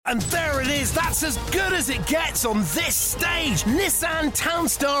And there it is. That's as good as it gets on this stage. Nissan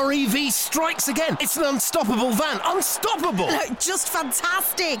Townstar EV strikes again. It's an unstoppable van. Unstoppable. Look, just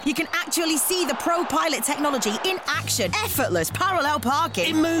fantastic. You can actually see the ProPilot technology in action. Effortless parallel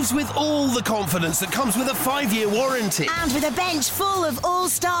parking. It moves with all the confidence that comes with a 5-year warranty. And with a bench full of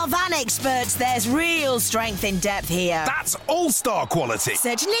all-star van experts, there's real strength in depth here. That's all-star quality.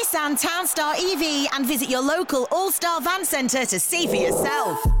 Search Nissan Townstar EV and visit your local all-star van centre to see for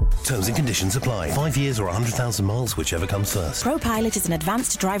yourself. Terms and conditions apply. 5 years or 100,000 miles, whichever comes first. ProPilot is an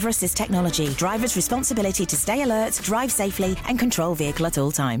advanced driver assist technology. Driver's responsibility to stay alert, drive safely and control vehicle at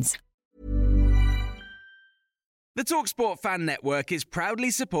all times. The TalkSport Fan Network is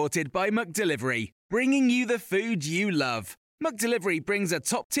proudly supported by McDelivery, bringing you the food you love. McDelivery brings a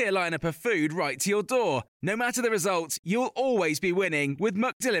top-tier lineup of food right to your door. No matter the result, you'll always be winning with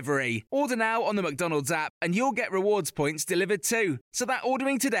McDelivery. Order now on the McDonald's app and you'll get rewards points delivered too. So that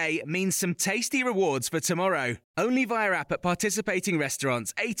ordering today means some tasty rewards for tomorrow. Only via app at participating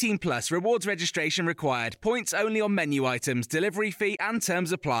restaurants. 18 plus. Rewards registration required. Points only on menu items. Delivery fee and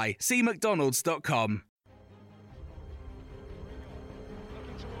terms apply. See mcdonalds.com.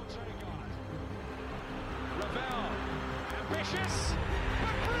 Ambitious,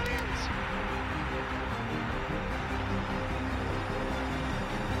 but brilliant!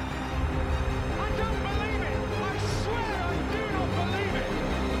 I don't believe it! I swear I do not believe it!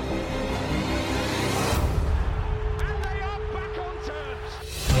 And they are back on terms!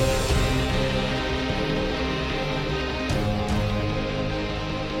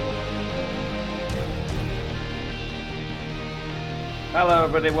 Hello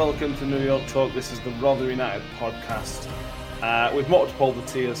everybody, welcome to New York Talk. This is the Rotherham United podcast. We've mocked up all the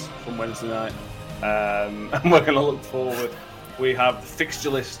tears from Wednesday night, and we're going to look forward. We have the fixture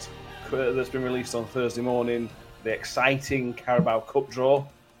list that's been released on Thursday morning, the exciting Carabao Cup draw,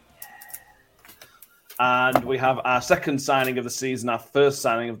 and we have our second signing of the season, our first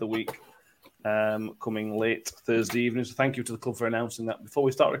signing of the week, coming late Thursday evening. So thank you to the club for announcing that before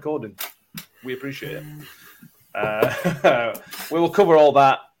we start recording. We appreciate it. We will cover all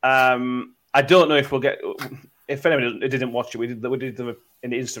that. I don't know if we'll get... If anybody didn't watch it, we did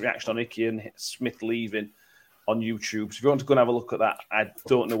an instant reaction on Icky and Smith leaving on YouTube. So if you want to go and have a look at that, I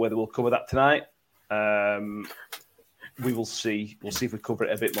don't know whether we'll cover that tonight. We will see. We'll see if we cover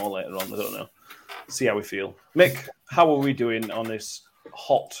it a bit more later on. I don't know. See how we feel. Mick, how are we doing on this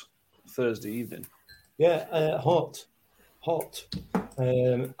hot Thursday evening? Yeah, hot. I'm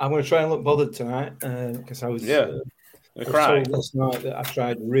going to try and look bothered tonight because I was told last night that I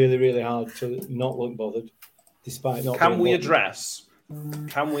tried really, really hard to not look bothered. Despite not Can we address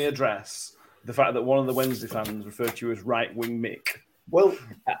the fact that one of the Wednesday fans referred to you as right-wing Mick? Well,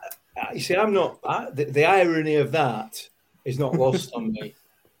 you see, I'm not... The irony of that is not lost on me.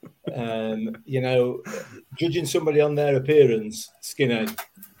 Judging somebody on their appearance, skinhead,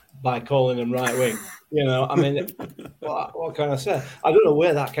 by calling them right-wing, I mean, what can I say? I don't know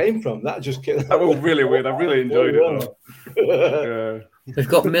where that came from. That was really weird. I really enjoyed it, though. We've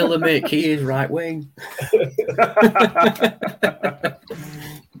got Miller Mick. He is right wing.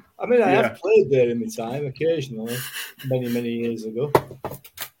 I mean, I have played there in my time occasionally, many, many years ago.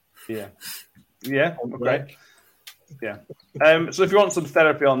 Yeah. Okay. Yeah. So if you want some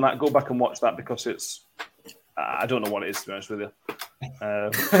therapy on that, go back and watch that because it's... I don't know what it is, to be honest with you.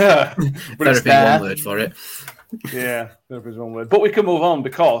 Therapy is one word for it. Yeah, therapy is one word. But we can move on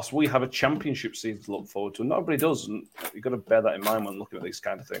because we have a championship season to look forward to. Not everybody does, and you've got to bear that in mind when looking at these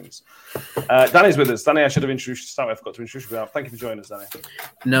kind of things. Danny's with us. Danny, I should have introduced you to start with. I forgot to introduce you. Thank you for joining us, Danny.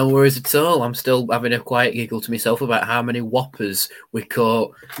 No worries at all. I'm still having a quiet giggle to myself about how many whoppers we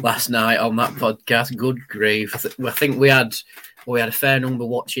caught last night on that podcast. Good grief. I think we had a fair number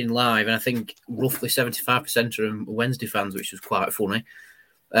watching live, and I think roughly 75% of them were Wednesday fans, which was quite funny.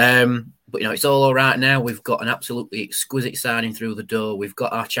 But, it's all right now. We've got an absolutely exquisite signing through the door. We've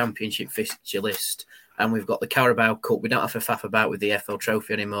got our championship fixture list, and we've got the Carabao Cup. We don't have to faff about with the FL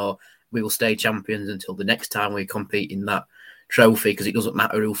Trophy anymore. We will stay champions until the next time we compete in that trophy, because it doesn't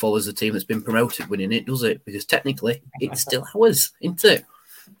matter who follows the team that's been promoted winning it, does it? Because technically, it's still ours, isn't it?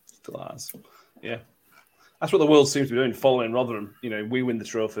 Still ours. Yeah. That's what the world seems to be doing, following Rotherham. We win the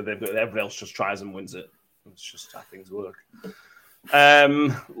trophy, everyone else just tries and wins it. It's just how things work.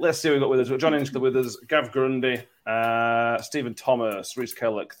 Let's see who we've got with us. We've got John Inchler with us, Gav Grundy, Stephen Thomas, Rhys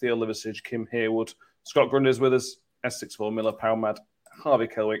Kellock, Theo Liversidge, Kim Haywood, Scott Grundy's with us, S64 Miller, Powmad, Harvey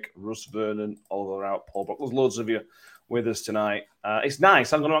Kelwick, Russ Vernon, Oliver Out, Paul Brock. There's loads of you with us tonight. It's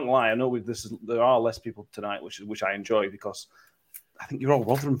nice. I'm not going to lie. I know there are less people tonight, which I enjoy because I think you're all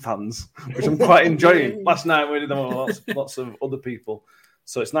Rotherham fans, which I'm quite enjoying. Last night we did lots of other people.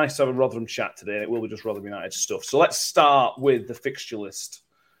 So it's nice to have a Rotherham chat today, and it will be just Rotherham United stuff. So let's start with the fixture list.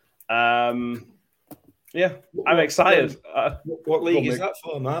 I'm excited. What league is that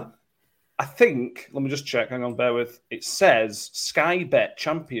for, Matt? I think, let me just check, hang on, bear with. It says Sky Bet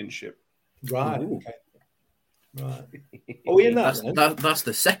Championship. Right, okay. Right. Are we in that? That's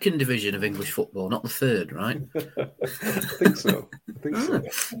the second division of English football, not the third, right? I think so.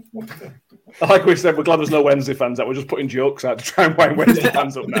 Like we said, we're glad there's no Wednesday fans out. We're just putting jokes out to try and wind Wednesday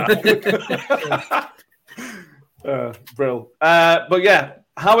fans up now. Brill. But yeah,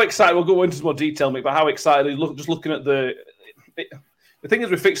 how excited, we'll go into some more detail, Mick, but how excited, just looking at the thing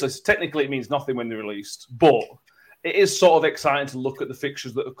is with fixture lists, technically it means nothing when they're released, but it is sort of exciting to look at the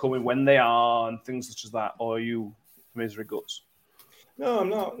fixtures that are coming when they are and things such as that. Or are you misery guts? No, I'm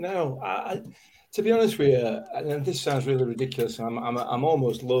not. No, to be honest with you, and this sounds really ridiculous. I'm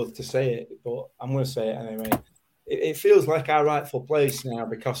almost loath to say it, but I'm going to say it anyway. It feels like our rightful place now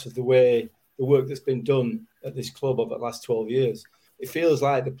because of the work that's been done at this club over the last 12 years. It feels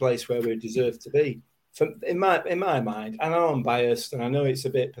like the place where we deserve to be. In my mind, I know I'm biased, and I know it's a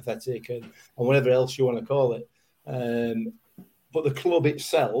bit pathetic and whatever else you want to call it. But the club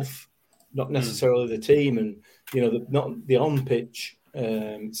itself, not necessarily the team, and not the on-pitch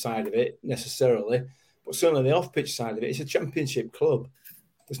side of it necessarily, but certainly the off-pitch side of it. It's a championship club.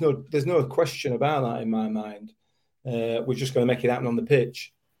 There's no question about that in my mind. We're just going to make it happen on the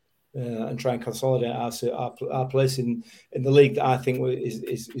pitch and try and consolidate our place in the league that I think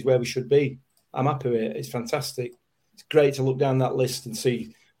is where we should be. I'm happy with it. It's fantastic. It's great to look down that list and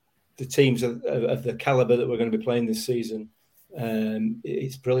see the teams of the calibre that we're going to be playing this season.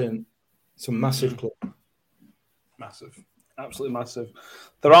 It's brilliant. It's a massive club. Massive. Absolutely massive.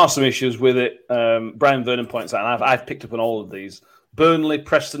 There are some issues with it. Brian Vernon points out, and I've picked up on all of these. Burnley,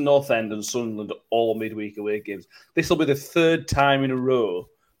 Preston North End and Sunderland are all midweek away games. This will be the third time in a row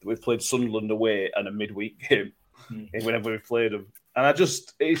that we've played Sunderland away and a midweek game whenever we've played them. And I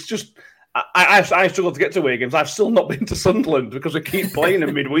struggle to get to away games. I've still not been to Sunderland because we keep playing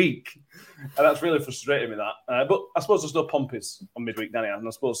them midweek. And that's really frustrating me, that. But I suppose there's no Pompies on midweek, Danny, and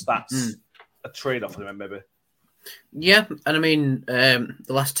I suppose that's a trade-off for them, maybe. Yeah, and I mean, the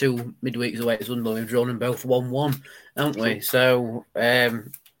last two midweeks away at Sunderland, we've drawn them both 1-1, haven't we? So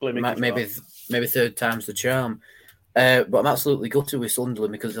maybe third time's the charm. But I'm absolutely gutted with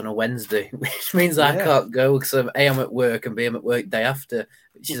Sunderland because it's on a Wednesday, which means I can't go because I'm at work and B, I'm at work day after,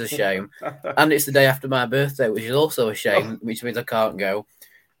 which is a shame. And it's the day after my birthday, which is also a shame, which means I can't go.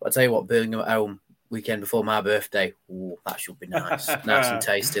 But I tell you what, Birmingham at home, weekend before my birthday, that should be nice. Nice and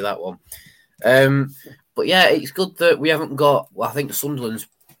tasty, that one. But yeah, it's good that we haven't got, I think Sunderland's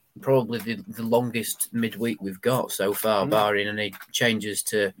probably the longest midweek we've got so far, barring any changes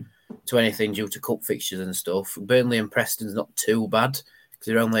to anything due to cup fixtures and stuff. Burnley and Preston's not too bad because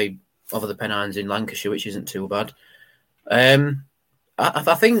they're only over the Pennines in Lancashire, which isn't too bad.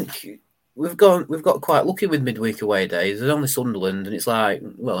 I think we've got quite lucky with midweek away days. There's only Sunderland, and it's like,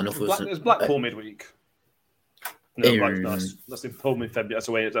 well, enough of us. There's Blackpool midweek. No, that's in home in February. That's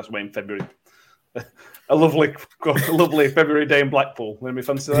away in February. A lovely February day in Blackpool. Let me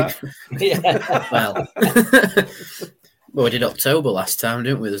fancy that. Well, we did October last time,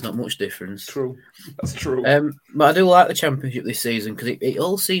 didn't we? There's not much difference. True. That's true. But I do like the Championship this season because it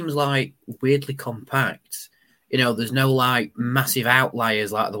all seems like weirdly compact. There's no like massive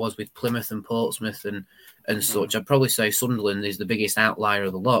outliers like there was with Plymouth and Portsmouth and such. I'd probably say Sunderland is the biggest outlier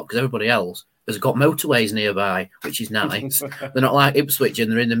of the lot because everybody else has got motorways nearby, which is nice. They're not like Ipswich and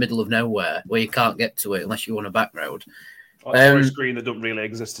they're in the middle of nowhere where you can't get to it unless you're on a back road. Forest Green that don't really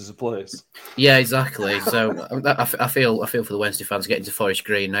exist as a place. Yeah, exactly. So I feel for the Wednesday fans getting to Forest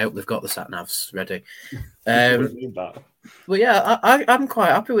Green. I hope they've got the sat navs ready. But yeah, I'm quite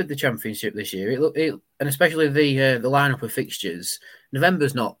happy with the Championship this year. And especially the lineup of fixtures.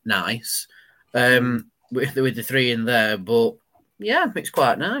 November's not nice with the three in there, but yeah, it's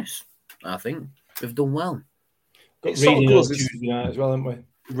quite nice. I think we've done well. Got Reading on Tuesday night as well, haven't we?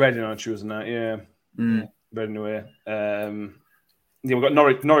 Reading on Tuesday night, yeah. Reading away. We've got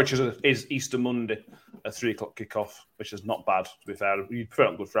Norwich is Easter Monday at 3:00 kickoff, which is not bad, to be fair. You prefer it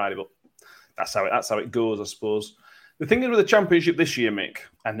on Good Friday, but that's how it goes, I suppose. The thing is with the Championship this year, Mick,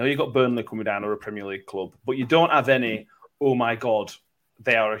 I know you've got Burnley coming down or a Premier League club, but you don't have any, oh my God,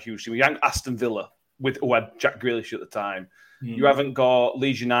 they are a huge team. You haven't Aston Villa, who had Jack Grealish at the time. You haven't got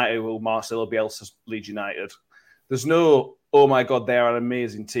Leeds United, who Marcelo Bielsa's Leeds United. There's no, oh my God, they are an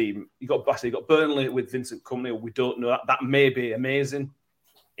amazing team. You got Burnley with Vincent Kompany. We don't know that. That may be amazing.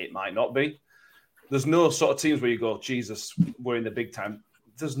 It might not be. There's no sort of teams where you go, Jesus, we're in the big time.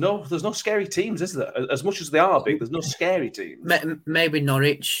 there's no scary teams, is there? As much as they are big, there's no scary teams. Maybe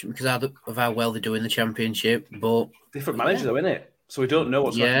Norwich because of how well they do in the Championship, but different manager though, isn't it? So we don't know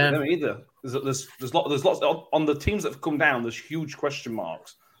what's going on with them either. There's lots on the teams that have come down. There's huge question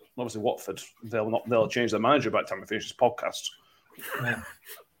marks. Obviously, Watford they'll change their manager by the time we finish this podcast.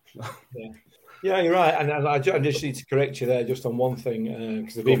 Yeah, you're right. And I just need to correct you there just on one thing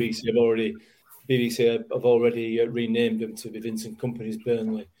because the BBC have already renamed them to the Vincent Kompany's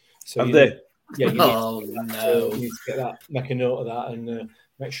Burnley. So have they? Yeah. You need to get that, make a note of that, and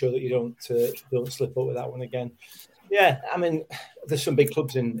make sure that you don't slip up with that one again. Yeah, I mean, there's some big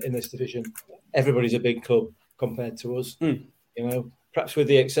clubs in this division. Everybody's a big club compared to us. You know, perhaps with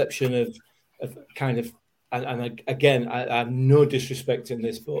the exception of kind of, and again, I have no disrespect in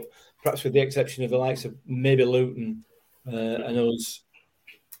this, but perhaps with the exception of the likes of maybe Luton and us,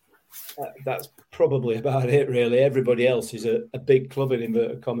 that's probably about it, really. Everybody else is a big club in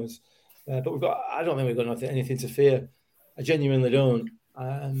inverted commas. But I don't think we've got anything to fear. I genuinely don't.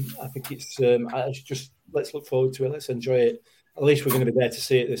 I think it's just let's look forward to it. Let's enjoy it. At least we're going to be there to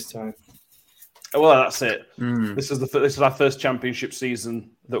see it this time. Well, that's it. This is our first Championship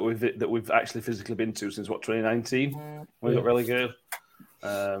season that we've actually physically been to since 2019 when we got relegated.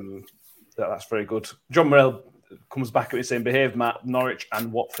 That's very good. John Morrell comes back at me saying, "Behave, Matt. Norwich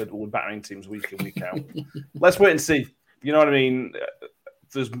and Watford will be battering teams week in, week out." Let's wait and see. You know what I mean?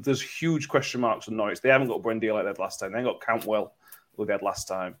 There's huge question marks on Norwich. They haven't got Buendia like they had last time. They ain't got Cantwell who they had last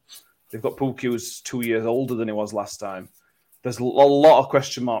time. They've got Pukki who's 2 years older than he was last time. There's a lot of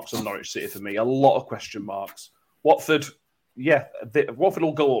question marks on Norwich City for me. A lot of question marks. Watford, Watford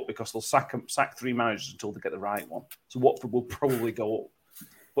will go up because they'll sack 3 managers until they get the right one. So Watford will probably go up.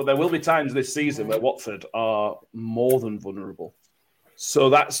 But there will be times this season where Watford are more than vulnerable. So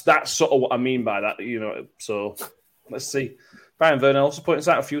that's sort of what I mean by that. You know, so let's see. Brian Vernon also points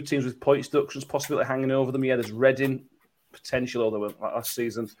out a few teams with points deductions possibly hanging over them. Yeah, there's Reading, potential, although last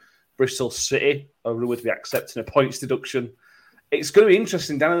season. Bristol City are rumored to be accepting a points deduction. It's going to be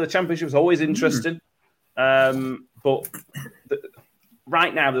interesting. Down in the Championship is always interesting. But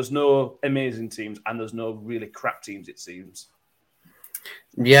right now, there's no amazing teams and there's no really crap teams, it seems.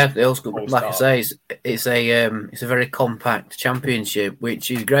 Yeah, like I say, it's a very compact Championship, which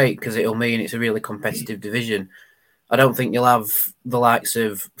is great because it'll mean it's a really competitive division. I don't think you'll have the likes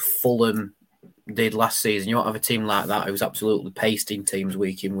of Fulham did last season. You won't have a team like that who's absolutely pasting teams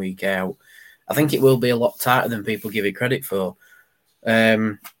week in, week out. I think it will be a lot tighter than people give it credit for.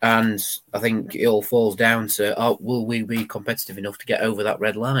 And I think it all falls down to, will we be competitive enough to get over that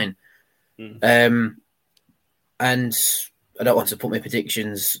red line? And I don't want to put my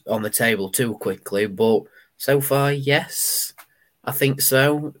predictions on the table too quickly, but so far, yes, I think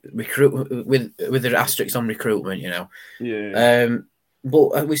so. Recruit with the asterisks on recruitment, you know. Yeah.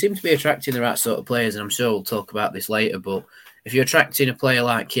 But we seem to be attracting the right sort of players, and I'm sure we'll talk about this later. But if you're attracting a player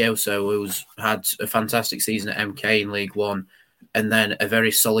like Kyoso, who's had a fantastic season at MK in League One, and then a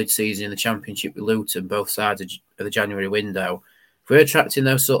very solid season in the Championship with Luton, both sides of the January window, if we're attracting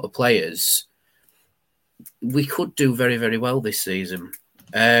those sort of players, we could do very, very well this season.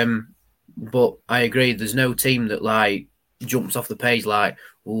 But I agree, there's no team that like jumps off the page like,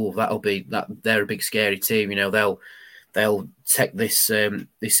 oh, they're a big scary team. You know, they'll take this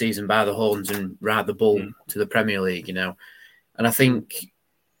season by the horns and ride the bull to the Premier League. You know, and I think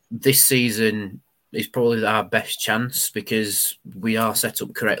this season is probably our best chance because we are set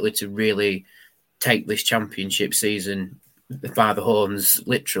up correctly to really take this Championship season by the horns,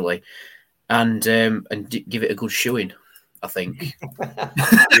 literally. And give it a good shoeing, I think.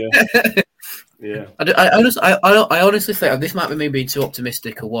 Yeah. I honestly think this might be me being too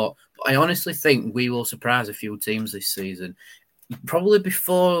optimistic or what, but I honestly think we will surprise a few teams this season. Probably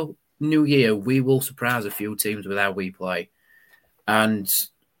before New Year, we will surprise a few teams with how we play, and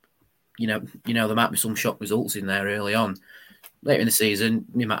you know there might be some shock results in there early on. Later in the season,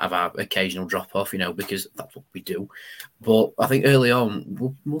 we might have our occasional drop-off, you know, because that's what we do. But I think early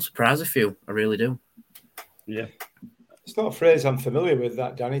on, we'll surprise a few. I really do. Yeah. It's not a phrase I'm familiar with,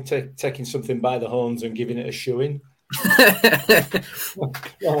 that, Danny, taking something by the horns and giving it a shoeing.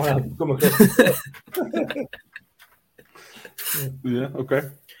 Yeah, okay.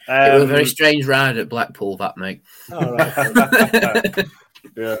 It was a very strange ride at Blackpool, that, mate. All right.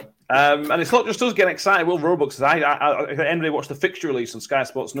 Yeah. And it's not just us getting excited. Will Roebuck says, I anybody watched the fixture release on Sky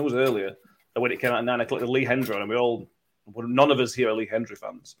Sports News earlier when it came out at 9 o'clock with Lee Hendry, and none of us here are Lee Hendry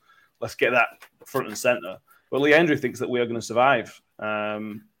fans. Let's get that front and centre. But Lee Hendry thinks that we are going to survive,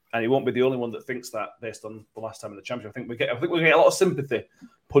 and he won't be the only one that thinks that based on the last time in the Championship. I think we get a lot of sympathy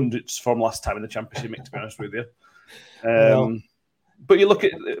pundits from last time in the Championship, to be honest with you. But you look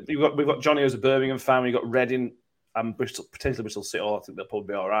at we've got Johnny as a Birmingham fan. We've got Reading and Bristol, potentially Bristol City. I think they'll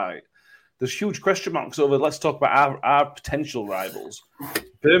probably be all right. There's huge question marks over. Let's talk about our potential rivals.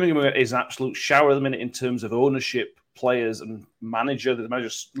 Birmingham is an absolute shower at the minute in terms of ownership, players, and manager. The manager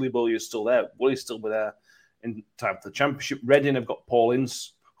Lee Bowyer is still there. Willie's still be there in time for the Championship. Reading have got Paul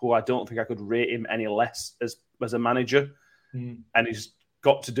Ince, who I don't think I could rate him any less as a manager, and he's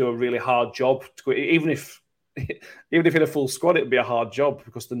got to do a really hard job. Even if in a full squad, it'd be a hard job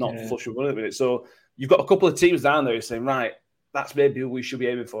because they're not flush with money at the minute. So you've got a couple of teams down there saying, right, that's maybe who we should be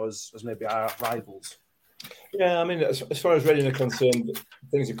aiming for as maybe our rivals. Yeah, I mean, as far as Reading are concerned,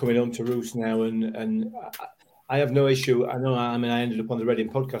 things are coming home to roost now, and I have no issue. I know. I mean, I ended up on the Reading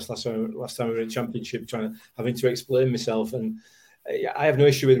podcast last time we were in the Championship, having to explain myself, and I have no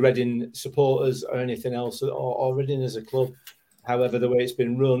issue with Reading supporters or anything else, or Reading as a club. However, the way it's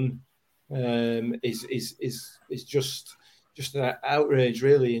been run is just an outrage,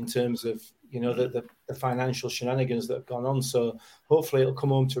 really, in terms of the financial shenanigans that have gone on. So hopefully it'll come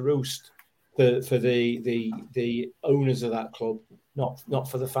home to roost for the owners of that club,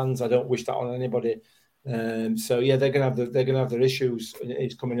 not for the fans. I don't wish that on anybody. So yeah, they're gonna have their issues, and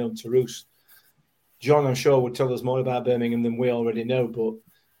it's coming home to roost. John, I'm sure, would tell us more about Birmingham than we already know, but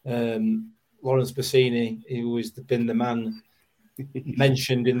Lawrence Bassini, who has been the man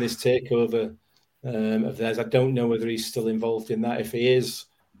mentioned in this takeover of theirs, I don't know whether he's still involved in that. If he is,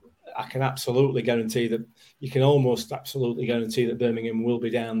 I can absolutely guarantee that Birmingham will be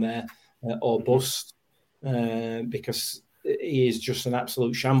down there or bust, because he is just an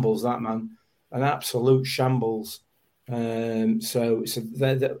absolute shambles, that man. An absolute shambles. So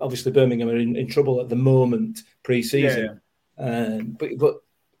they're, obviously Birmingham are in trouble at the moment, pre-season. But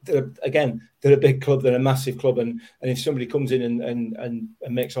they're a big club, they're a massive club, and if somebody comes in and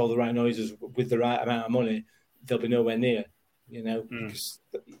makes all the right noises with the right amount of money, they'll be nowhere near, because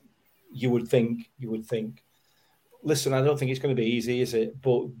you would think. Listen, I don't think it's going to be easy, is it?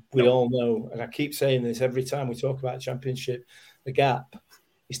 But we all know, and I keep saying this every time we talk about Championship, the gap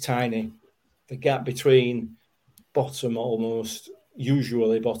is tiny. The gap between bottom, almost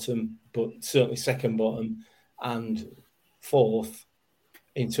usually bottom, but certainly second bottom, and fourth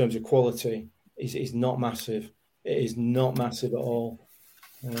in terms of quality is not massive. It is not massive at all.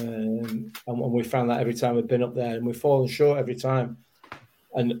 And we found that every time we've been up there, and we've fallen short every time,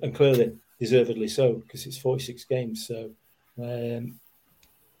 and clearly deservedly so, because it's 46 games. So,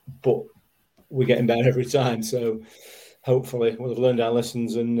 but we're getting better every time. So hopefully we'll have learned our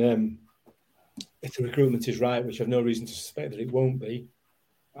lessons, and if the recruitment is right, which I've no reason to suspect that it won't be,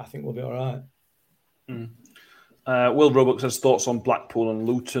 I think we'll be all right. Will Roebuck says thoughts on Blackpool and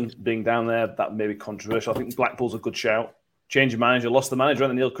Luton being down there. That may be controversial. I think Blackpool's a good shout. Change of manager, lost the manager,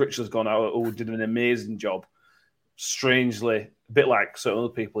 and Neil Critchell's gone out, who did an amazing job. Strangely, a bit like certain other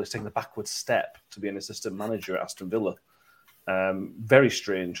people, he's taking the backward step to be an assistant manager at Aston Villa. Very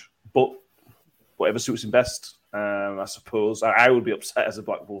strange, but whatever suits him best, I suppose. I would be upset as a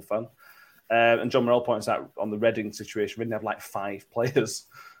Blackpool fan. And John Morell points out on the Reading situation, Reading have like 5 players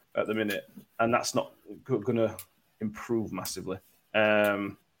at the minute, and that's not going to improve massively.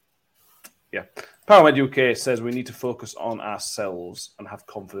 PowerMed UK says we need to focus on ourselves and have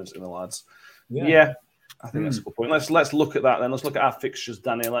confidence in the lads. Yeah, I think that's a good point. Let's look at that then. Let's look at our fixtures,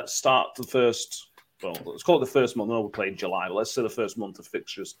 Danny. Let's start the first. Well, let's call it the first month. I know we played July, but let's say the first month of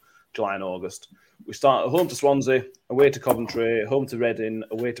fixtures, July and August. We start at home to Swansea, away to Coventry, home to Reading,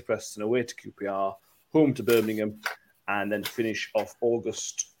 away to Preston, away to QPR, home to Birmingham, and then finish off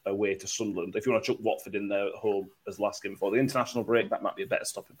August away to Sunderland. If you want to chuck Watford in there at home as the last game before the international break, that might be a better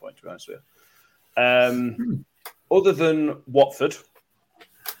stopping point, to be honest with you. Other than Watford,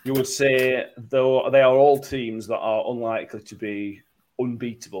 you would say though they are all teams that are unlikely to be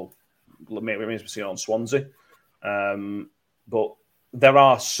unbeatable. Maybe we see on Swansea, but there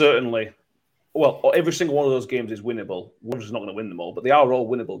are certainly, every single one of those games is winnable. We're just not going to win them all, but they are all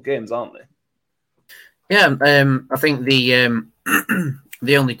winnable games, aren't they? Yeah, I think the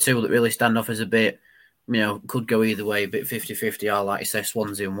the only two that really stand off as a bit, could go either way, a bit 50-50 are, like you say,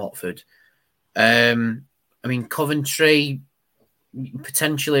 Swansea and Watford. I mean, Coventry,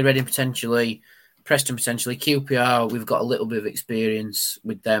 potentially, Reading, potentially, Preston, potentially, QPR, we've got a little bit of experience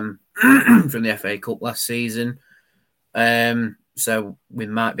with them from the FA Cup last season. So we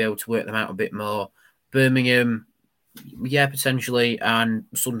might be able to work them out a bit more. Birmingham, yeah, potentially. And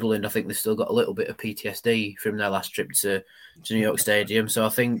Sunderland, I think they've still got a little bit of PTSD from their last trip to New York Stadium. So I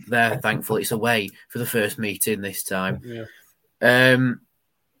think they're thankful it's away for the first meeting this time.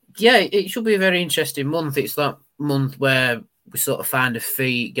 Yeah, it should be a very interesting month. It's that month where we sort of find a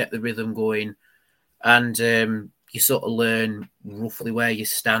feet, get the rhythm going. And, you sort of learn roughly where you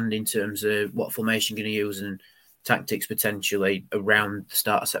stand in terms of what formation you're going to use and tactics potentially around the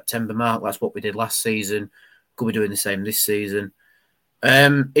start of September mark. That's what we did last season. Could be doing the same this season.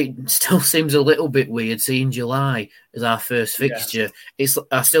 It still seems a little bit weird seeing July as our first fixture.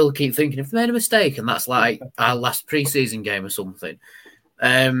 I still keep thinking if they made a mistake and that's like our last pre-season game or something.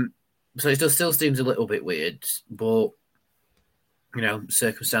 So it still seems a little bit weird, but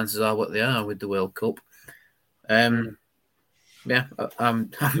circumstances are what they are with the World Cup. I'm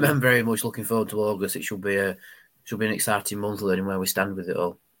very much looking forward to August. It should be an exciting month learning where we stand with it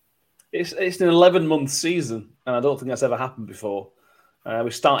all. It's an 11-month season, and I don't think that's ever happened before.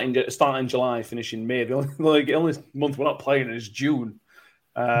 We're starting in July, finishing May. The only month we're not playing is June.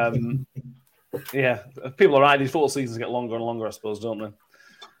 People are right. These football seasons get longer and longer, I suppose, don't they?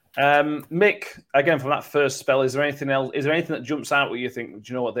 Mick, again from that first spell, is there anything else? Is there anything that jumps out where you think?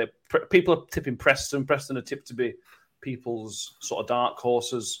 Do you know what people are tipping Preston? Preston are tipped to be people's sort of dark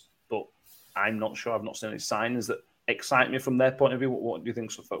horses, but I'm not sure. I've not seen any signs that excite me from their point of view. What do you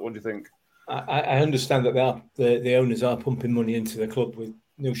think? What do you think? I understand that the owners are pumping money into the club with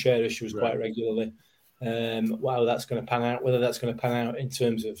new share issues quite regularly. Wow, that's going to pan out. Whether that's going to pan out in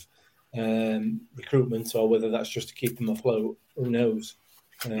terms of recruitment or whether that's just to keep them afloat, who knows?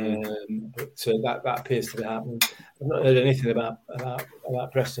 But that appears to be happening. I've not heard anything about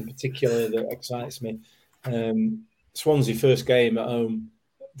Preston particularly that excites me. Swansea first game at home,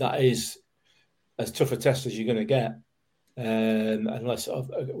 that is as tough a test as you're going to get. Unless,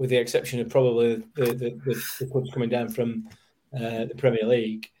 with the exception of probably the clubs coming down from the Premier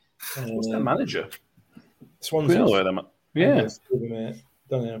League. What's their manager? Swansea. Don't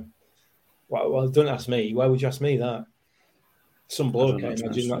know. Well, don't ask me. Why would you ask me that? Some bloke, I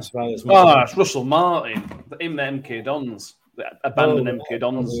imagine that's about as much. Oh, it's Russell Martin. In the MK Dons. The abandoned MK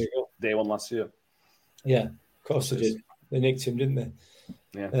Dons day one last year. Yeah, of course they did. They nicked him, didn't they?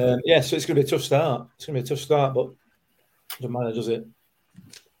 Yeah. So it's going to be a tough start. But doesn't matter, does it?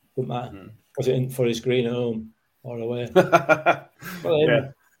 Doesn't matter. Was it in for his green at home or away? That's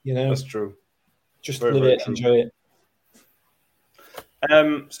true. Just live it, enjoy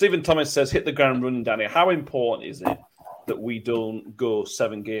it. Stephen Thomas says, hit the ground running, Danny. How important is it that we don't go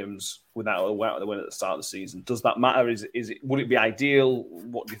 7 games without a win at the start of the season? Does that matter? Would it be ideal?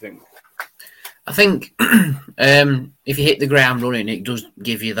 What do you think? I think if you hit the ground running, it does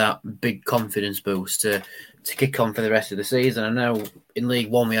give you that big confidence boost to kick on for the rest of the season. I know in League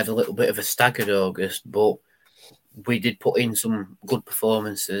One we had a little bit of a staggered August, but we did put in some good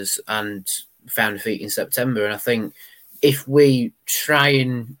performances and found a feet in September. And I think if we try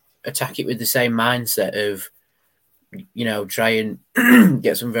and attack it with the same mindset of, try and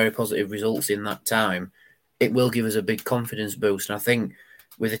get some very positive results in that time, it will give us a big confidence boost. And I think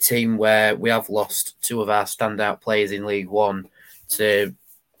with a team where we have lost 2 of our standout players in League One to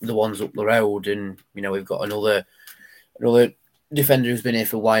the ones up the road, and we've got another defender who's been here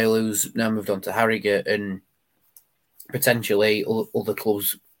for a while who's now moved on to Harrogate, and potentially other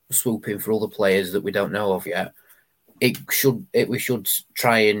clubs swooping for other players that we don't know of yet. We should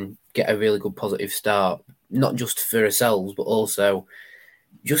try and get a really good positive start, not just for ourselves, but also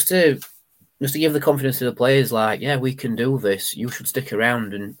just to give the confidence to the players. Like, yeah, we can do this. You should stick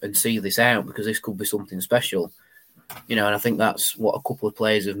around and see this out because this could be something special. And I think that's what a couple of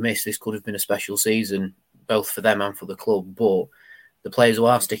players have missed. This could have been a special season, both for them and for the club. But the players who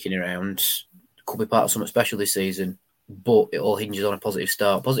are sticking around could be part of something special this season. But it all hinges on a positive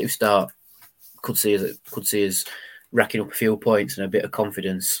start. Positive start could see us racking up a few points and a bit of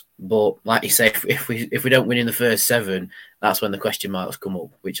confidence. But like you say, if we don't win in the first 7, that's when the question marks come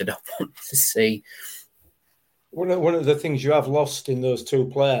up, which I don't want to see. One of the things you have lost in those 2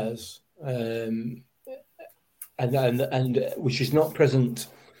 players, and which is not present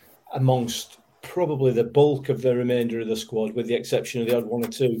amongst probably the bulk of the remainder of the squad, with the exception of the odd 1 or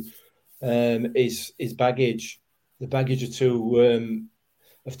 2, is baggage. The baggage of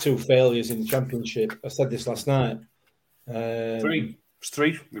two failures in the Championship. I said this last night. 3. It's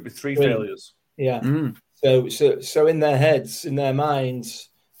 3. It'd be 3 failures. Yeah. So in their heads, in their minds,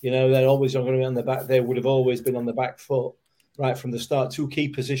 they're always going to be on the back. They would have always been on the back foot right from the start. 2 key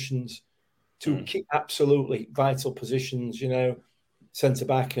positions, 2 key, absolutely vital positions. Centre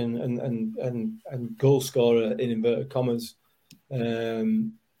back and goal scorer in inverted commas.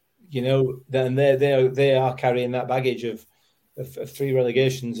 Then they are carrying that baggage of 3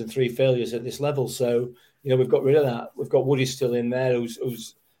 relegations and 3 failures at this level. So we've got rid of that. We've got Woody still in there,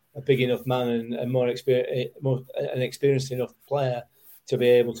 who's a big enough man and an experienced enough player to be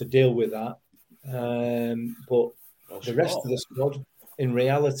able to deal with that. But the rest of the squad, in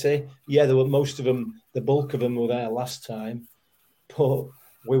reality. Yeah, there were most of them, the bulk of them were there last time, but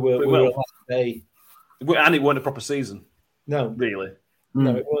we were last day. And it weren't a proper season. No. Really?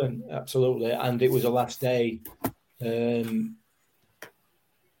 No, it weren't, absolutely. And it was a last day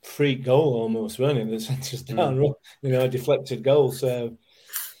free goal almost, weren't it? That sent us down, a deflected goal. So,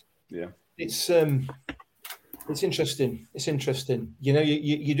 yeah. It's interesting. It's interesting.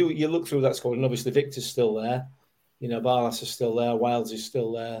 You look through that squad, and obviously Victor's still there. Barlas is still there. Wiles is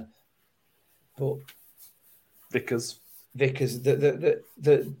still there. But Vickers, they didn't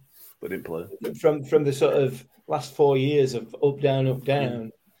play. From the sort of last 4 years of up,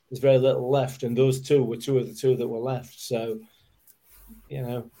 down, there's very little left, and those two were two of the two that were left. So,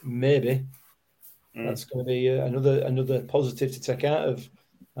 maybe that's going to be another positive to take out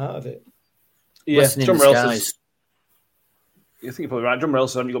of it. Yeah, John Morelson. I think you're probably right. John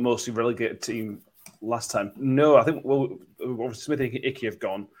Morelson only got mostly relegated team last time. No, I think obviously Smith and Icky have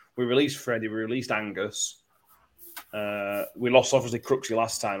gone. We released Freddie. We released Angus. We lost obviously Crooksy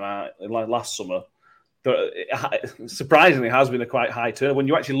last summer. But surprisingly, it has been a quite high turn. When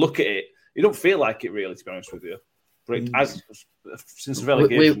you actually look at it, you don't feel like it really, to be honest with you. But it has, since the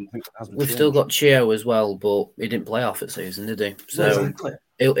relegation, I think it has been we've changed. still got Chio as well, but he didn't play half the season, did he? So exactly.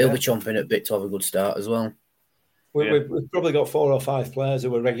 he'll be chomping at bit to have a good start as well. We've probably got 4 or 5 players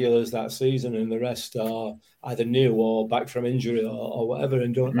who were regulars that season, and the rest are either new or back from injury or whatever,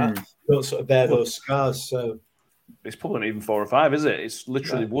 and don't sort of bear those scars. So it's probably not even 4 or 5, is it? It's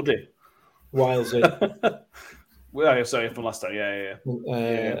literally Woody. Wiles it. Well, sorry, from last time. Yeah.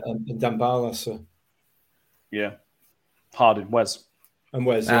 And Dan Barlas. So. Yeah. Harding, Wes. And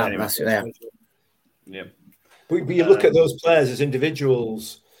Wes, yeah. But you look at those players as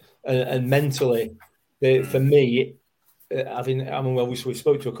individuals and mentally, for me, we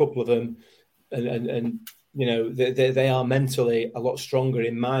spoke to a couple of them, and they are mentally a lot stronger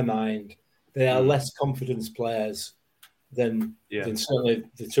in my mind. They are less confidence players than certainly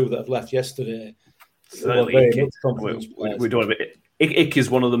the two that have left yesterday. We're doing it. Ick is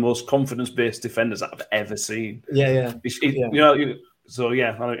one of the most confidence-based defenders I've ever seen. Yeah. So I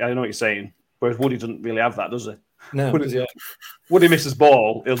know what you're saying. Whereas Woody doesn't really have that, does he? No. Woody misses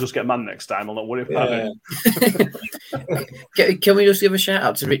ball, he'll just get man next time. I'll not worry about it. Can we just give a shout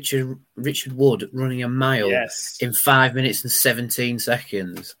out to Richard Wood running a mile in 5 minutes and 17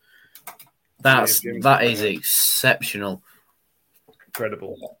 seconds? That is exceptional.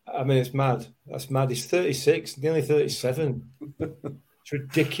 Incredible. I mean, it's mad. That's mad. He's 36, nearly 37. It's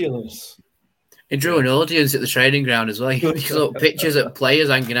ridiculous. He drew an audience at the training ground as well. He saw pictures of players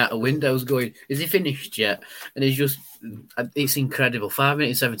hanging out of windows going, is he finished yet? And it's incredible. 5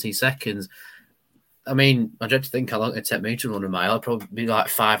 minutes, 17 seconds. I mean, I dread to think how long it'd take me to run a mile. It'd probably be like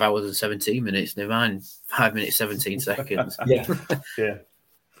 5 hours and 17 minutes. Never mind 5 minutes, 17 seconds.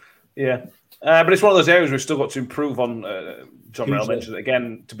 Yeah. But it's one of those areas we've still got to improve on. John Morel mentioned it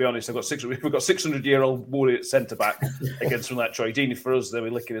again. To be honest, we've got 600-year-old Woody at centre back against someone like Troy Deeney. For us, they'll be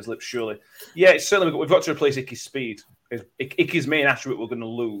licking his lips surely. Yeah, it's certainly we've got to replace Icky's speed. Icky's main attribute we're going to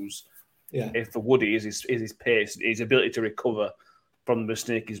lose. Yeah. If for Woody is his pace, his ability to recover from the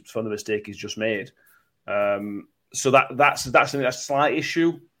mistake he's just made. So that's a slight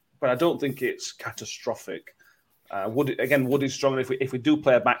issue, but I don't think it's catastrophic. Woody's strong. If we do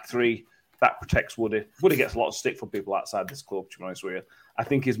play a back three, that protects Woody. Woody gets a lot of stick from people outside this club, to be honest with you. I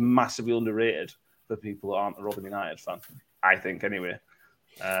think he's massively underrated for people that aren't a Robin United fan. I think, anyway.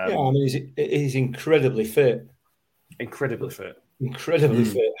 He's incredibly fit. Incredibly fit.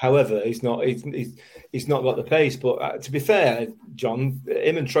 However, he's not got the pace. But to be fair, John,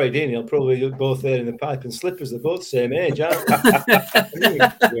 him and Troy Deeney are probably both there in the pipe and slippers. They're both the same age, aren't they?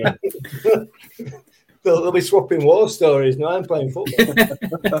 They'll be swapping war stories now. I'm playing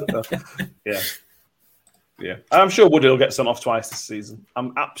football. Yeah. I'm sure Woody will get sent off twice this season.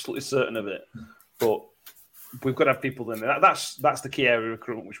 I'm absolutely certain of it. But we've got to have people in there. That's the key area of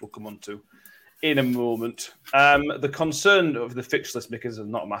recruitment, which we'll come on to in a moment. The concern of the fixture list, because it's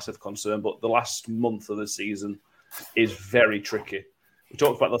not a massive concern, but the last month of the season is very tricky. We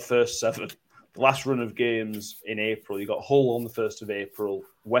talked about the first 7. The last run of games in April, you got Hull on the 1st of April,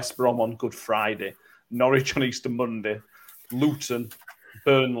 West Brom on Good Friday, Norwich on Easter Monday, Luton,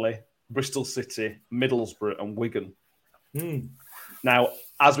 Burnley, Bristol City, Middlesbrough and Wigan. Now,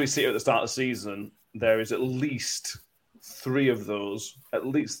 as we see at the start of the season, there is at least 3 of those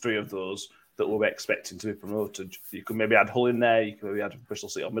that we're expecting to be promoted. You could maybe add Hull in there, you could maybe add Bristol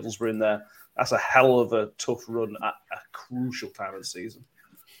City or Middlesbrough in there. That's a hell of a tough run at a crucial time of the season.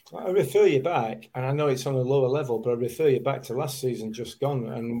 I refer you back, and I know it's on a lower level, but I refer you back to last season just gone.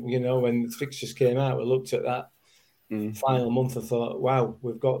 And, when the fixtures came out, we looked at that final month, I thought, wow,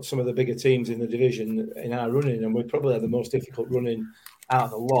 we've got some of the bigger teams in the division in our running, and we probably have the most difficult running out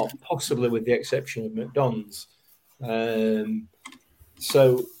of the lot, possibly with the exception of McDonald's.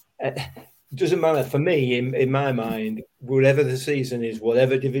 So it doesn't matter for me. In my mind, whatever the season is,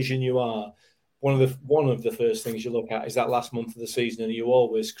 whatever division you are, one of the first things you look at is that last month of the season, and you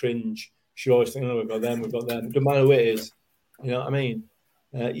always cringe. You always think, "Oh, we've got them. It doesn't matter who it is." You know what I mean?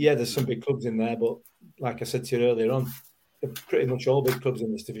 Yeah, there's some big clubs in there, but like I said to you earlier on, they're pretty much all big clubs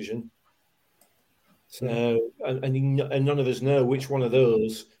in this division. So, and none of us know which one of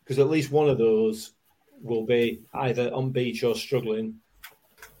those, because at least one of those will be either on beach or struggling.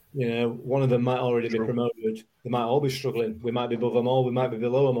 You know, one of them might already be promoted. They might all be struggling. We might be above them all. We might be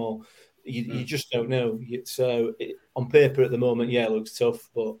below them all. You just don't know. So, on paper at the moment, yeah, it looks tough,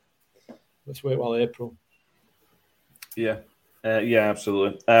 but let's wait while April. Yeah.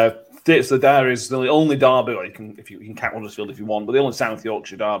 Absolutely. Dates of the diary is the only derby, or you can count Huddersfield if you want, but the only South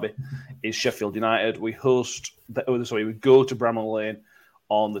Yorkshire derby is Sheffield United. We go to Bramall Lane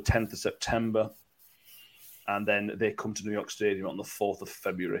on the 10th of September, and then they come to New York Stadium on the 4th of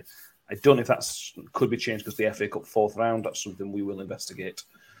February. I don't know if that could be changed because the FA Cup 4th round. That's something we will investigate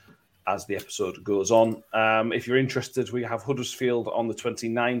as the episode goes on. If you're interested, we have Huddersfield on the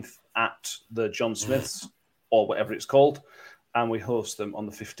 29th at the John Smiths, or whatever it's called, and we host them on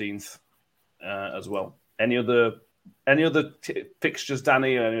the 15th as well. Any other fixtures,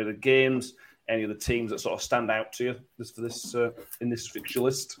 Danny, or any other games, any other teams that sort of stand out to you in this fixture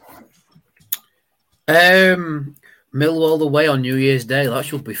list? Millwall away on New Year's Day. That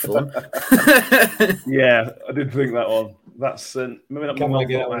should be fun. Yeah, I did think that one. That's maybe not Can't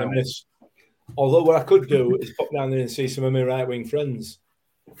get that one I miss. Although what I could do is pop down there and see some of my right-wing friends.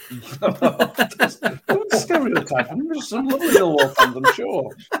 Don't stereotype. I'm just some lovely Millwall fans, I'm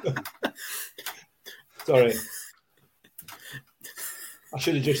sure. Sorry. I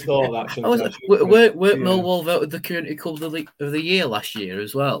should have just thought of that. Weren't Millwall voted the Community Club of the Year last year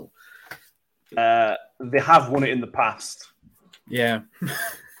as well? They have won it in the past. Yeah.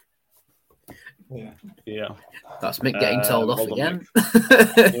 Yeah. That's Mick getting told off again.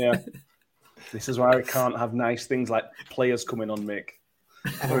 Yeah. This is why we can't have nice things like players coming on, Mick.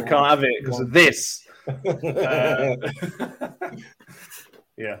 We can't have it because of this.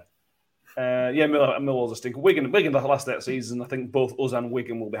 Millwall's a stinker. Wigan the last day of the season, I think both us and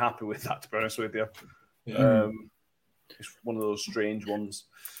Wigan will be happy with that, to be honest with you. Yeah. It's one of those strange ones.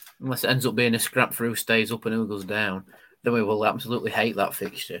 Unless it ends up being a scrap for who stays up and who goes down, then we will absolutely hate that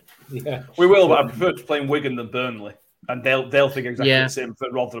fixture. Yeah, we will, but I prefer to play Wigan than Burnley. And they'll think exactly the same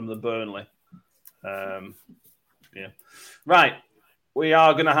for Rotherham than Burnley. Right. We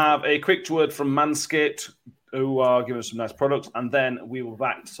are going to have a quick word from Manscaped, who are giving us some nice products, and then we will be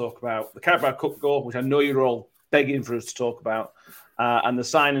back to talk about the Carabao Cup goal, which I know you're all begging for us to talk about, and the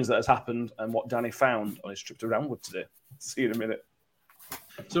signings that has happened and what Danny found on his trip to Ramwood today. See you in a minute.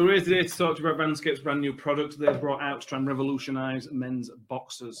 So we're here today to talk to you about Manscaped's brand new product they've brought out to try and revolutionise men's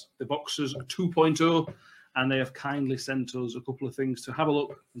boxers. The Boxers 2.0, and they have kindly sent us a couple of things to have a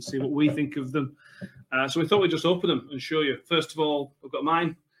look and see what we think of them. So we thought we'd just open them and show you. First of all, I've got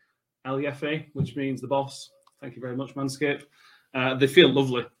mine, LEFA, which means the boss. Thank you very much, Manscaped. They feel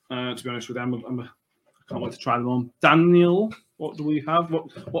lovely, to be honest with you. I can't wait to try them on. Daniel, what do we have?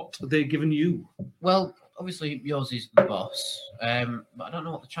 What are they giving you? Well, obviously yours is the boss, but I don't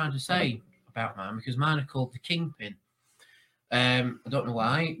know what they're trying to say about mine because mine are called the Kingpin. I don't know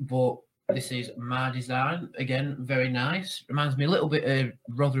why, but this is my design. Again, very nice. Reminds me a little bit of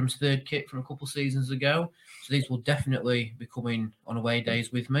Rotherham's third kit from a couple of seasons ago. So these will definitely be coming on away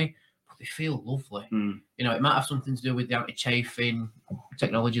days with me. But they feel lovely. You know, it might have something to do with the anti-chafing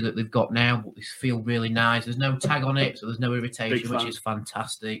technology that they've got now, but they feel really nice. There's no tag on it, so there's no irritation, which is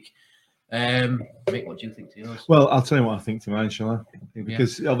fantastic. Mick, what do you think to yours? Well, I'll tell you what I think to mine, shall I?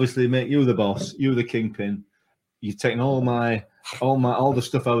 Because obviously, mate, you're the boss, you're the Kingpin. You've taken all the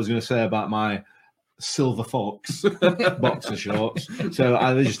stuff I was going to say about my Silver Fox boxer shorts. So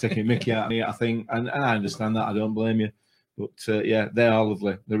they're just taking Mickey out of me, I think, and I understand that. I don't blame you, but they are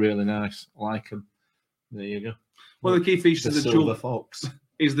lovely. They're really nice. I like them. There you go. One of the key features of the Silver Fox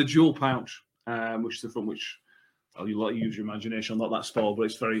is the dual pouch, which is the front, which you'll let you use your imagination on that store, but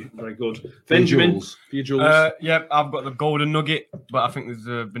it's very, very good. Benjamin, for your jewels. Yeah, I've got the golden nugget, but I think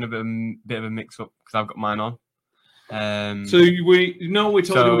there's been a bit of a mix-up because I've got mine on. So we told you we're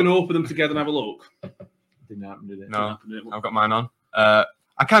going to open them together and have a look. Didn't happen, did it? No, I've got mine on. I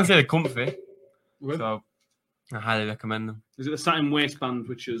can't say they're comfy, so I highly recommend them. Is it the satin waistband,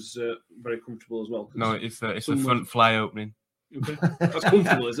 which is very comfortable as well? No, it's the front fly opening. Okay, that's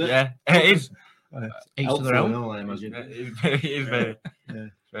comfortable, is it? Yeah, it is. Each to their own. I imagine. It is very.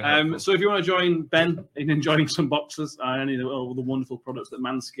 So if you want to join Ben in enjoying some boxes and any of the wonderful products that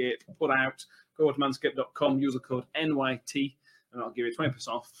Manscaped put out, go to manscaped.com, use the code NYT, and I'll give you 20%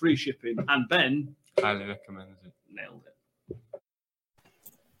 off, free shipping. And Ben highly recommends it. Nailed it.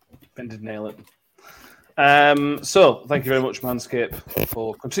 Ben did nail it. So thank you very much, Manscaped,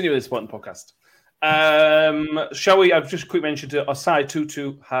 for continuing this important podcast. Shall we? I've just quick mentioned to Osai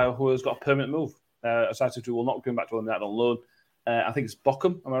Tutu who has got a permanent move. Osai Tutu will not be going back to United on loan. I think it's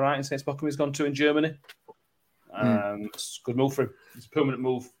Bochum. Am I right in saying it's Bochum he's gone to in Germany? It's a good move for him. It's a permanent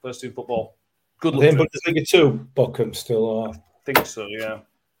move. First team football. Good luck. Bundesliga 2, Bochum still are. I think so. Yeah.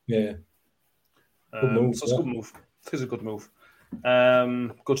 Yeah. Good move. So it's a good move. It is a good move.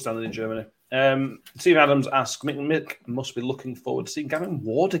 Good standing in Germany. Steve Adams asks, Mick must be looking forward to seeing Gavin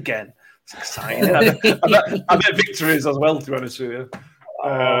Ward again. It's exciting. I bet victories as well, to be honest with you.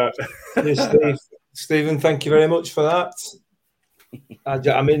 Yes, Stephen, thank you very much for that.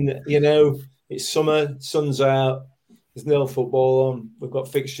 I mean, it's summer, sun's out, there's no football on, we've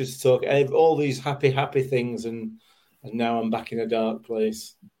got fixtures to talk, all these happy things, and now I'm back in a dark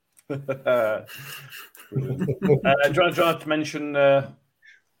place. Do you want to mention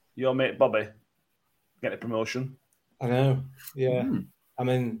your mate Bobby get a promotion? I know, yeah. I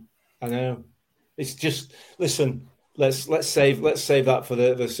mean, I know. It's just listen. Let's save that for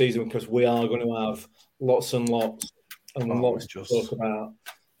the season, because we are going to have lots and lots to talk about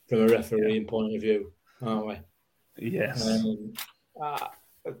from a refereeing point of view, aren't we? Yes.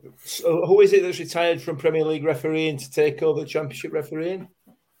 So who is it that's retired from Premier League refereeing to take over the Championship refereeing?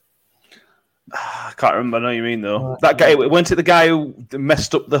 I can't remember. I know what you mean, though. That guy, went it the guy who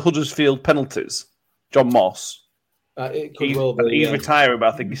messed up the Huddersfield penalties? John Moss. It could well be. He's retiring,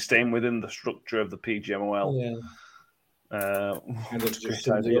 but I think he's staying within the structure of the PGMOL.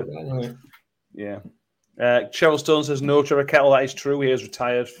 Yeah. Cheryl Stone says, no, Trevor Kettle, that is true. He has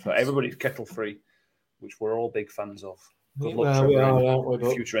retired. For everybody's Kettle free, which we're all big fans of. Good luck, Trevor, aren't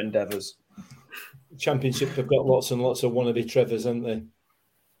we? Future endeavours. Championship have got lots and lots of wannabe Trevors, haven't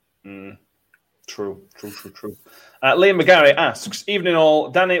they? True. Liam McGarry asks, evening all,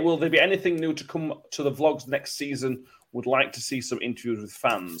 Danny, will there be anything new to come to the vlogs next season? Would like to see some interviews with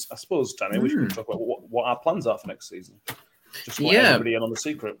fans. I suppose, Danny, we should talk about what our plans are for next season. Just let everybody in on the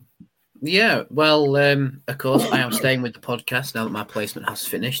secret. Yeah, well, of course, I am staying with the podcast now that my placement has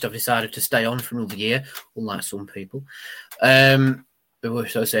finished. I've decided to stay on for another year, unlike some people who were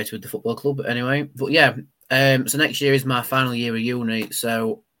associated with the football club. But anyway, so next year is my final year of uni,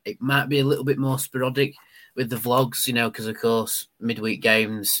 so it might be a little bit more sporadic with the vlogs, because, of course, midweek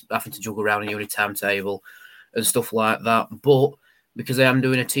games, having to juggle around a uni timetable and stuff like that. But because I am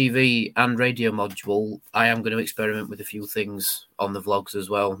doing a TV and radio module, I am going to experiment with a few things on the vlogs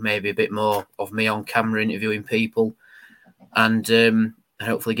as well. Maybe a bit more of me on camera interviewing people, and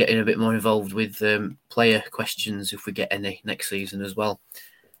hopefully getting a bit more involved with player questions if we get any next season as well.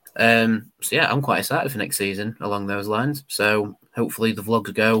 I'm quite excited for next season along those lines. So hopefully the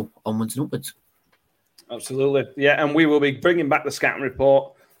vlogs go onwards and upwards. Absolutely. Yeah, and we will be bringing back the scouting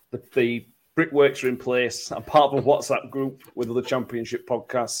report. The brickworks are in place. I'm part of a WhatsApp group with other Championship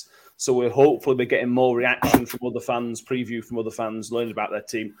podcasts. So we'll hopefully be getting more reaction from other fans, preview from other fans, learning about their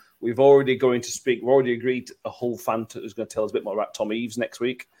team. We've already agreed a whole fan who's going to tell us a bit more about Tom Eaves next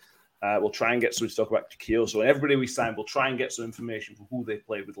week. We'll try and get somebody to talk about Kyoso. And everybody we sign, we'll try and get some information from who they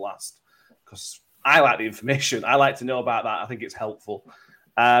played with last. Because I like the information. I like to know about that. I think it's helpful.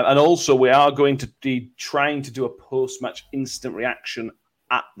 And also, we are going to be trying to do a post-match instant reaction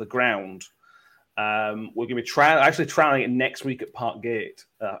at the ground. We're going to be trying it next week at Parkgate,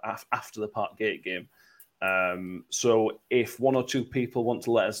 after the Parkgate game. So if one or two people want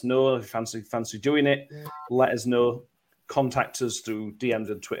to let us know, if you fancy doing it, let us know. Contact us through DMs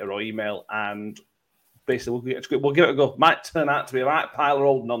on Twitter or email, and basically we'll give it a go. Might turn out to be a right pile of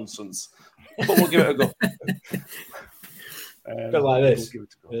old nonsense, but we'll give it a go. A bit like this.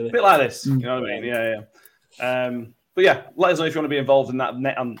 Really. A bit like this, you know what I mean? Yeah. But yeah, let us know if you want to be involved in that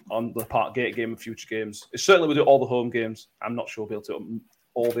on the Parkgate game and future games. Certainly we'll do all the home games. I'm not sure we'll be able to do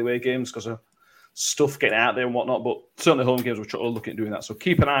all the away games because of stuff getting out there and whatnot, but certainly home games we're looking at doing that. So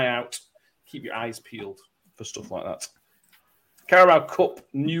keep an eye out. Keep your eyes peeled for stuff like that. Carabao Cup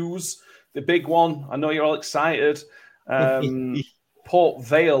news, the big one. I know you're all excited. Port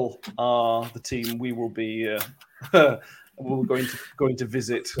Vale are the team we will be we're going to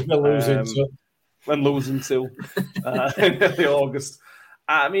visit. When losing to in early August.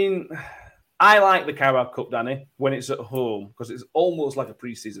 I mean, I like the Carabao Cup, Danny, when it's at home because it's almost like a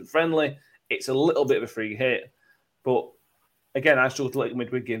pre-season friendly. It's a little bit of a free hit, but again, I struggle to like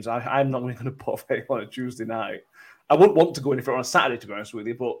midweek games. I'm not going to put anyone on a Tuesday night. I wouldn't want to go any further on a Saturday, to be honest with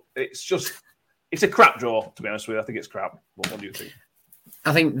you, but it's a crap draw, to be honest with you. I think it's crap. What do you think?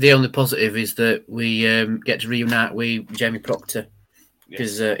 I think the only positive is that we get to reunite with Jamie Proctor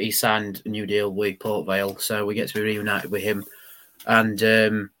because he signed a new deal with Port Vale, so we get to be reunited with him. And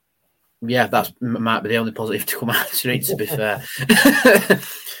that might be the only positive to come out of it, to be fair.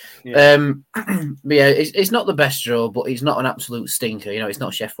 But yeah, it's not the best draw, but it's not an absolute stinker. It's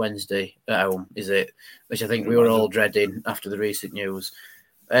not Chef Wednesday at home, is it? Which I think we were all dreading after the recent news.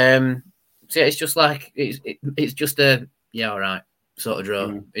 So yeah, it's just like it's just a all right sort of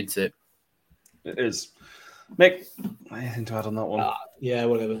draw, isn't it? It is. Mick, anything to add on that one? Yeah,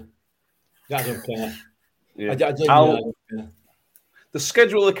 whatever. I don't care. Yeah. I don't care. The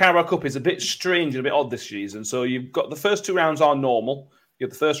schedule of the Carabao Cup is a bit strange and a bit odd this season. So you've got the first 2 rounds are normal. You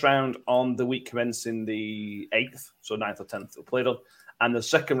have the first round on the week commencing the 8th, so 9th or 10th are played on. And the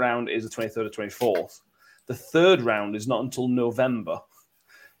second round is the 23rd or 24th. The third round is not until November.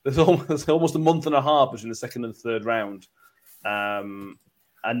 There's almost a month and a half between the second and third round. And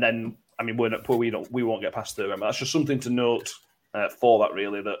then, I mean, we won't get past the third round. But that's just something to note for that,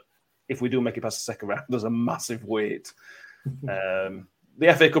 really, that if we do make it past the second round, there's a massive wait. The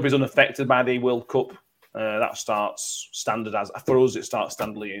FA Cup is unaffected by the World Cup. That starts standard as for us. It starts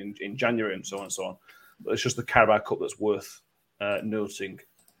standardly in January and so on and so on. But it's just the Carabao Cup that's worth noting.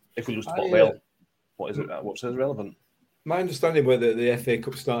 If we lose to Port Vale, what is it? What's relevant? My understanding whether the FA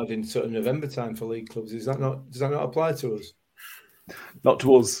Cup started in sort of November time for league clubs does that not apply to us? Not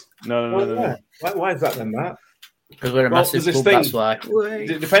to us. No. Why is that then, Matt? Because we're a massive club. That's why.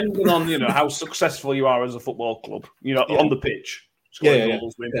 Depending on how successful you are as a football club, on the pitch, scoring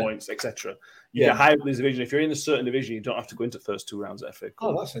goals, winning points, etc. You get higher in this division. If you're in a certain division, you don't have to go into the first 2 rounds of FA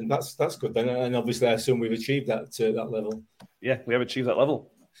Cup. Oh, that's good then. And obviously, I assume we've achieved that level. Yeah, we have achieved that level.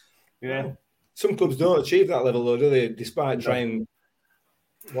 Yeah. Oh. Some clubs don't achieve that level, though, do they? Despite trying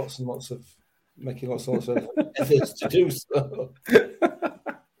lots and lots of efforts to do so.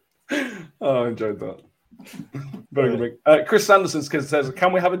 Oh, I enjoyed that. Very good. Chris Sanderson says,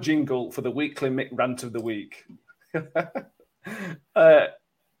 "Can we have a jingle for the weekly Mick rant of the week?"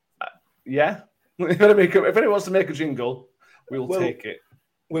 Yeah. If anyone wants to make a jingle, we'll take it.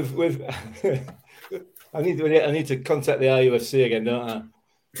 I need to contact the RUFC again, don't I?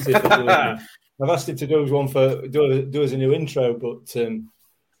 See if I've asked him to do us a new intro, but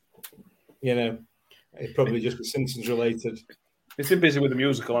it probably just be Simpsons related. He's been busy with the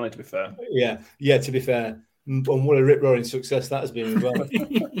musical, hasn't he, to be fair? Yeah, to be fair. And what a rip-roaring success that has been as well.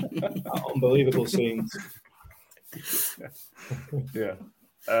 Unbelievable scenes. Yeah.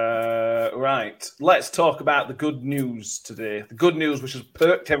 Right. Let's talk about the good news today. The good news which has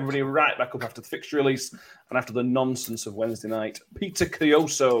perked everybody right back up after the fixture release and after the nonsense of Wednesday night. Peter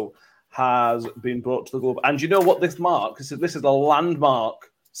Kioso has been brought to the club. And you know what this marks? This is a landmark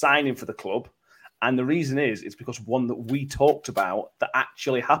signing for the club. And the reason is, it's because of one that we talked about that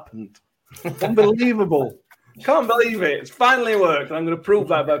actually happened. Unbelievable. Can't believe it. It's finally worked. And I'm going to prove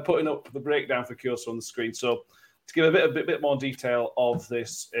that by putting up the breakdown for Kioso on the screen. So to give a bit more detail of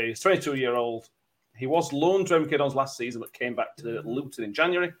this, he's 22-year-old. He was loaned to MK Dons last season, but came back to Luton in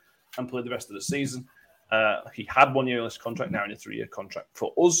January and played the rest of the season. He had 1 year less contract, now in a 3-year contract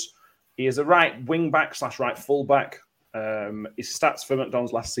for us. He is a right wing-back / right full-back. His stats for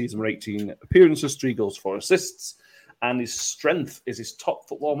McDonald's last season were 18 appearances, 3 goals, 4 assists. And his strength is his top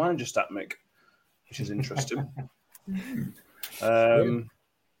Football Manager stat, Mick, which is interesting. I'm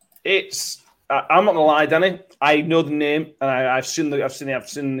not gonna lie, Danny. I know the name, and I've seen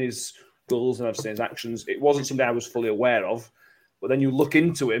his goals and I've seen his actions. It wasn't something I was fully aware of, but then you look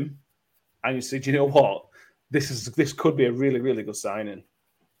into him and you say, "Do you know what? This could be a really, really good signing."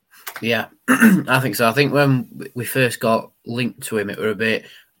 Yeah, I think so. I think when we first got linked to him, it were a bit,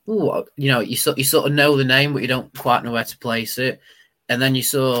 you sort of know the name, but you don't quite know where to place it. And then you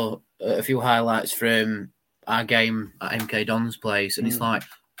saw a few highlights from our game at MK Dons place, and it's like,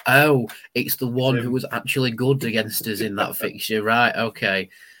 oh, it's the one who was actually good against us in that fixture, right? Okay.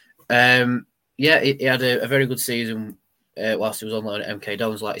 He had a very good season whilst he was on loan at MK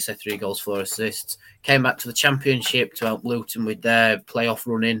Dons, like you said, 3 goals, 4 assists. Came back to the Championship to help Luton with their playoff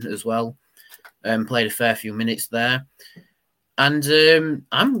run-in as well. Played a fair few minutes there. And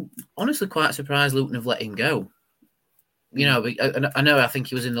I'm honestly quite surprised Luton have let him go. I think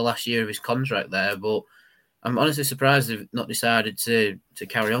he was in the last year of his contract there, but I'm honestly surprised they've not decided to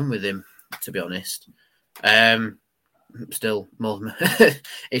carry on with him, to be honest. Still,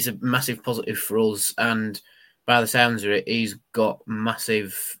 it's a massive positive for us, and by the sounds of it, he's got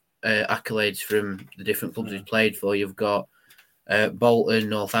massive accolades from the different clubs he's played for. You've got Bolton,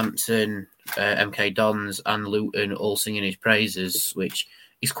 Northampton, MK Dons, and Luton all singing his praises, which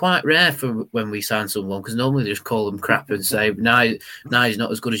is quite rare for when we sign someone, because normally they just call them crap and say, "No, he's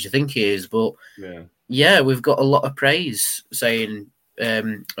not as good as you think he is." But yeah, we've got a lot of praise saying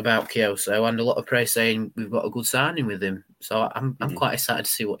about Kioso, and a lot of praise saying we've got a good signing with him. So I'm quite excited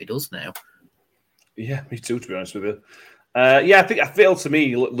to see what he does now. Yeah, me too, to be honest with you. I feel to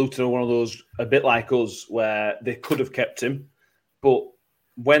me Luton are one of those a bit like us where they could have kept him, but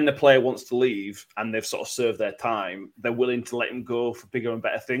when the player wants to leave and they've sort of served their time, they're willing to let him go for bigger and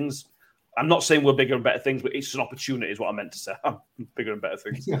better things. I'm not saying we're bigger and better things, but it's just an opportunity is what I meant to say. Bigger and better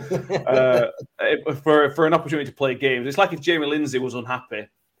things. For an opportunity to play games. It's like if Jamie Lindsay was unhappy,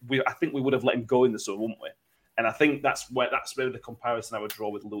 I think we would have let him go in the summer, wouldn't we? And I think that's where the comparison I would draw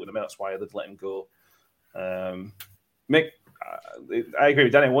with Luton. I mean, that's why they'd let him go. Mick, I agree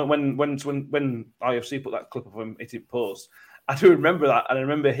with Danny. When IFC put that clip of him hitting post, I do remember that, and I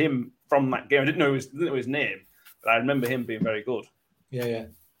remember him from that game. I didn't know his name, but I remember him being very good. Yeah,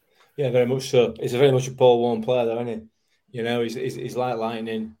 very much so. He's very much a Paul Warne player, though, isn't he? You know, he's like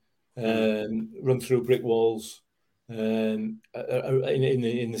lightning, run through brick walls, in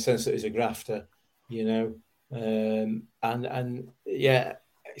the sense that he's a grafter, you know, and yeah,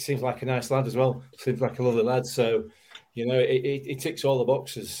 he seems like a nice lad as well. Seems like a lovely lad. So, you know, he ticks all the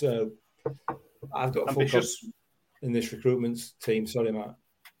boxes. So I've got ambitious in this recruitment team. Sorry, Matt. I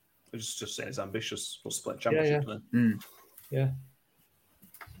was just saying he's ambitious. We'll split championship. Yeah.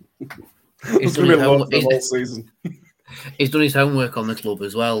 He's done his whole season. He's done his homework on the club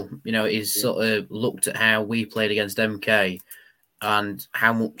as well. You know, he's sort of looked at how we played against MK and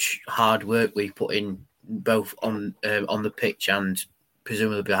how much hard work we put in both on the pitch and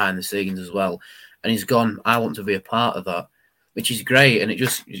presumably behind the scenes as well. And he's gone, I want to be a part of that, which is great. And it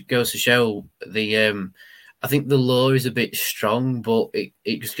just goes to show I think the law is a bit strong, but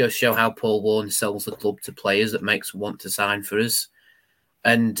it just goes to show how Paul Warne sells the club to players that makes them want to sign for us.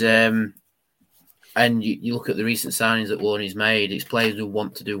 And you look at the recent signings that Warne has made, it's players who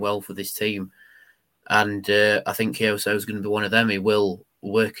want to do well for this team. And I think Kioso is going to be one of them. He will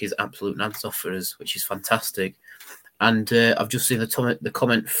work his absolute nads off for us, which is fantastic. And I've just seen the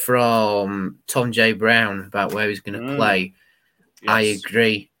comment from Tom J. Brown about where he's going to play. Yes. I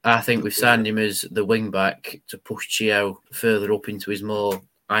agree. I think we've signed him as the wing back to push Chio further up into his more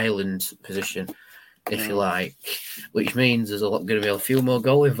island position, if you like, which means there's going to be a few more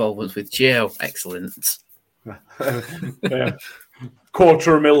goal involvements with Chio. Excellent. Yeah.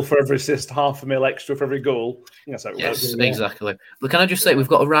 $250,000 for every assist, $500,000 extra for every goal. Yes, exactly. But can I just say, we've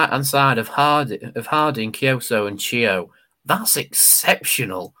got a right-hand side of Harding, Kioso and Chio. That's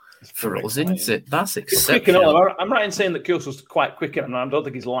exceptional for us, isn't it? That's exceptional. I'm right in saying that Kioso's quite quick in him. I don't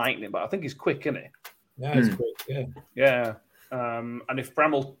think he's lightning, but I think he's quick, isn't he? Yeah, he's quick, Yeah. And if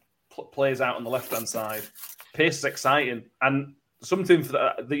Bramall plays out on the left-hand side, pace is exciting. And something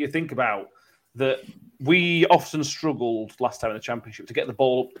that you think about, that we often struggled last time in the Championship to get the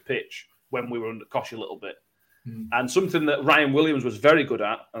ball up the pitch when we were under cosh a little bit. And something that Ryan Williams was very good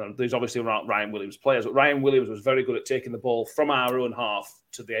at, and there's obviously Ryan Williams players, but Ryan Williams was very good at taking the ball from our own half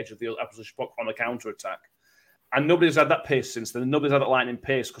to the edge of the opposition box on the counter-attack. And nobody's had that pace since then. Nobody's had that lightning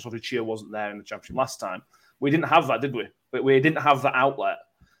pace because obviously Chio wasn't there in the Championship last time. We didn't have that, did we? But we didn't have that outlet.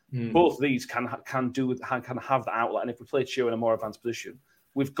 Both these can have that outlet. And if we play Chio in a more advanced position,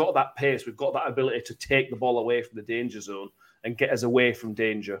 we've got that pace. We've got that ability to take the ball away from the danger zone and get us away from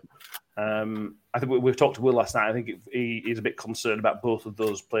danger. I think we've talked to Will last night. I think he's a bit concerned about both of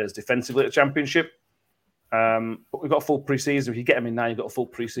those players defensively at the Championship. But we've got a full pre-season. If you get them in now, you've got a full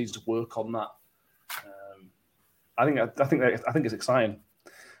pre-season to work on that. I think it's exciting.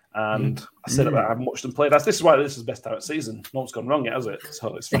 And I said about I haven't watched them play. This is why this is the best time of the season. No one's gone wrong yet, has it?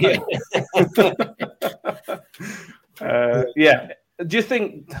 So it's fine. Do you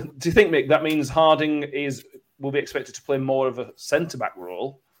think, Mick, that means Harding will be expected to play more of a centre-back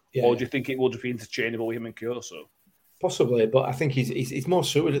role? Yeah. Or do you think it will just be interchangeable with him and Kioso? Possibly, but I think he's more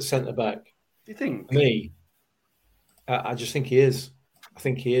suited at centre-back. Do you think? Me. I just think he is. I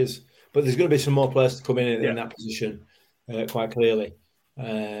think he is. But there's going to be some more players to come in that position, quite clearly.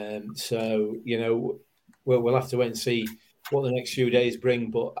 So, you know, we'll have to wait and see what the next few days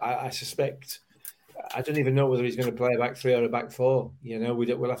bring. But I suspect, I don't even know whether he's going to play a back three or a back four. You know,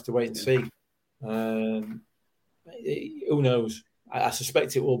 we'll have to wait and see. Who knows? I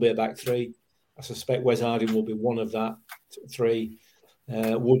suspect it will be a back three. I suspect Wes Harding will be one of that three.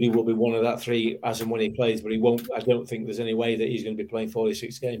 Woody will be one of that three as and when he plays, but he won't. I don't think there's any way that he's going to be playing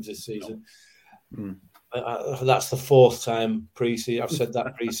 46 games this season. That's the fourth time pre-season. I've said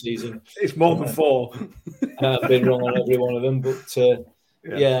that pre-season. It's more than 4. I've been wrong on every one of them. But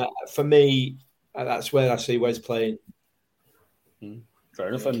yeah, for me, that's where I see Wes playing. Fair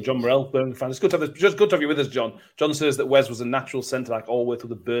enough. And John Morell, Birmingham fan. It's good to have you with us, John. John says that Wes was a natural centre-back all the way through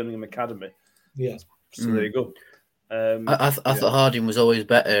the Birmingham Academy. Yeah. So there you go. I thought Harding was always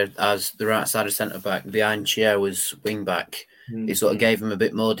better as the right side of centre-back. Behind Chia was wing-back. It sort of gave him a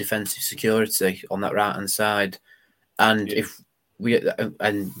bit more defensive security on that right-hand side. And if we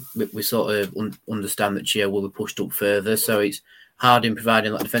sort of understand that Chia will be pushed up further. So it's Harding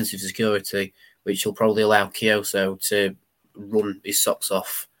providing that defensive security, which will probably allow Kioso to run his socks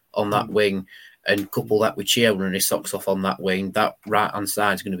off on that wing, and couple that with Chia running his socks off on that wing. That right-hand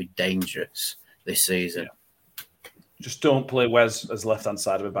side is going to be dangerous this season. Yeah. Just don't play Wes as left-hand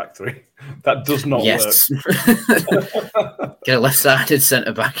side of a back three. That does not work. Get a left-sided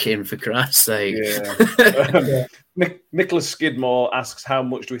centre-back in, for Christ's sake. Yeah. Nicholas Skidmore asks, how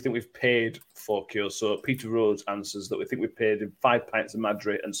much do we think we've paid for Kioso? Peter Rhodes answers that we think we've paid him 5 pints of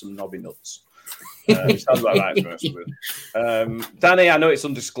Madrid and some knobby nuts. Sounds about right to be honest with. Danny, I know it's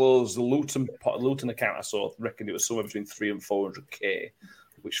undisclosed. The Luton account I saw reckoned it was somewhere between 300 and 400k,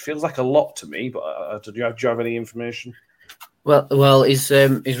 which feels like a lot to me. But do you have any information? Well, his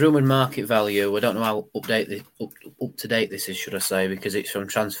rumoured market value, I don't know how up to date this is, should I say, because it's from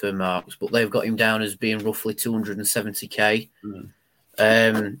Transfer Marks, but they've got him down as being roughly 270k.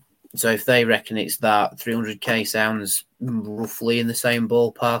 So if they reckon it's that, 300k sounds roughly in the same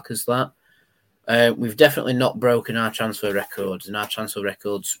ballpark as that. We've definitely not broken our transfer records, and our transfer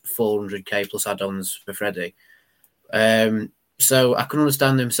records 400k plus add-ons for Freddie. So I can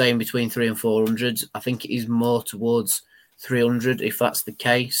understand them saying between 300 and 400. I think it is more towards 300 if that's the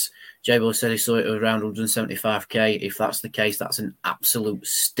case. Jabo said he saw it around 175k. If that's the case, that's an absolute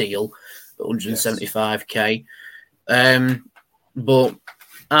steal. 175k. But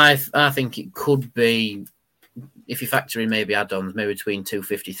I think it could be, if you factor in maybe add-ons, maybe between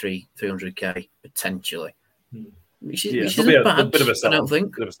 250, 300k potentially. Which isn't bad, bit of a sell, I don't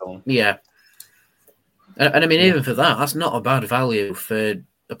think. Bit of a sell. Yeah. And I mean, even for that's not a bad value for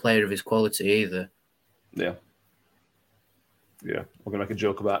a player of his quality either. Yeah. Yeah. We're going to make a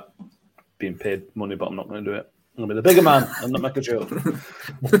joke about being paid money, but I'm not going to do it. I'm going to be the bigger man and not make a joke.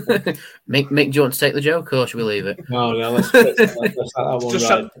 Mick, do you want to take the joke, or should we leave it? No, let's that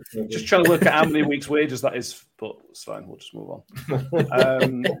one just trying to work out how many weeks' wages that is, but it's fine. We'll just move on.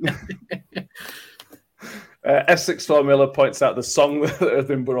 S6 Formula points out the song that has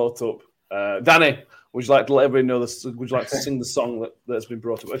been brought up. Danny, would you like to let everybody know this? Would you like to sing the song that has been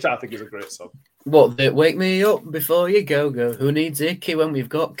brought up, which I think is a great song? What, the wake me up before you go? Who needs Icky when we've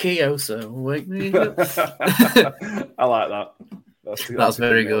got Kioso? Wake me up. I like that. That's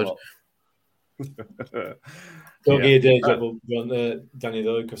very good. Don't get a day job on Danny,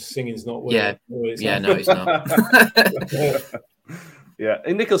 though, because singing's not working. No, it's not. Yeah,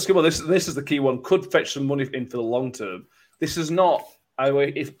 and Nicholas Skibble, this is the key one. Could fetch some money in for the long term. This is not.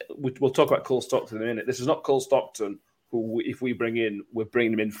 We'll talk about Cole Stockton in a minute. This is not Cole Stockton, who, if we bring in, we're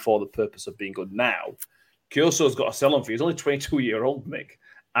bringing him in for the purpose of being good now. Kioso's got a sell-on fee. He's only 22-year-old, Mick,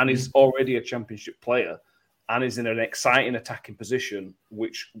 and he's already a championship player, and is in an exciting attacking position.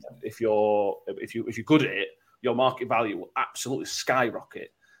 Which, if you're good at it, your market value will absolutely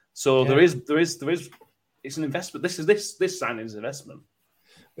skyrocket. So there is. It's an investment. This signing is an investment.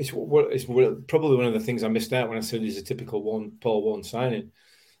 It's probably one of the things I missed out when I said he's a typical Paul Warne signing,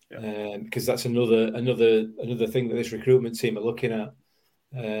 because that's another thing that this recruitment team are looking at,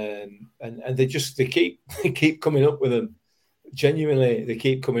 and they keep coming up with them. Genuinely, they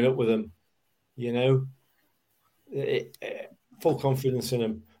keep coming up with them. You know, full confidence in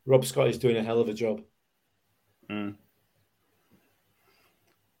him. Rob Scott is doing a hell of a job.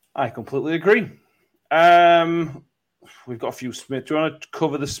 I completely agree. We've got a few Smith. Do you want to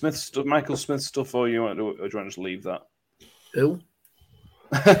cover the Smith stuff, Michael Smith stuff, or do you want to just leave that? Who?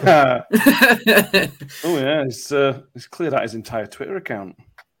 Oh yeah, he's cleared out his entire Twitter account.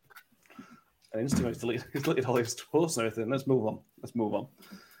 And Instagram, he's deleted all his posts and everything. Let's move on.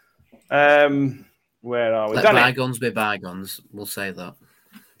 Where are we? Let bygones be bygones. We'll say that.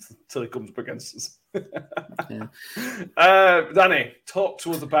 Until he comes up against us. Yeah. Danny, talk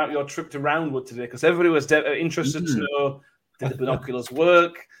to us about your trip to Roundwood today, because everybody was interested to know, did the binoculars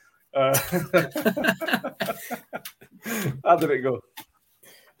work? How did it go?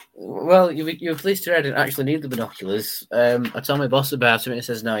 Well, you're pleased to hear I didn't actually need the binoculars. I told my boss about it, and he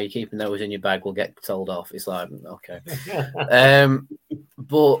says, no, you're keeping those in your bag, we'll get told off. It's like, okay.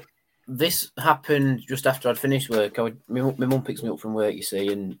 But this happened just after I'd finished work. My mum picks me up from work, you see,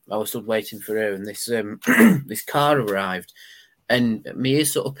 and I was stood waiting for her, and this this car arrived, and my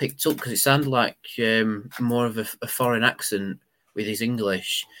ears sort of picked up because it sounded like more of a foreign accent with his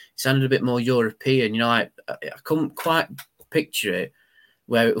English. It sounded a bit more European, I couldn't quite picture it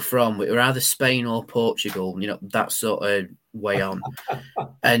where it was from. It was either Spain or Portugal, that sort of way on.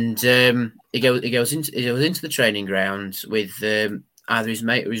 And he goes into the training ground with either his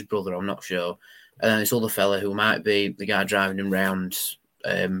mate or his brother, I'm not sure. And then this other fella who might be the guy driving him round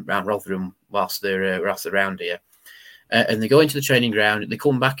Rotherham whilst they're around here. And they go into the training ground. They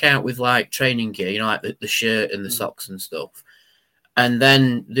come back out with like training gear, like the shirt and the socks and stuff. And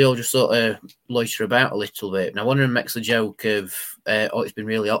then they all just sort of loiter about a little bit. Now, one of them makes the joke of, it's been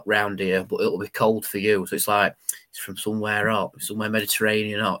really hot round here, but it'll be cold for you. So it's like, it's from somewhere hot, somewhere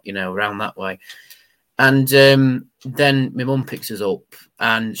Mediterranean hot, around that way. And then my mum picks us up,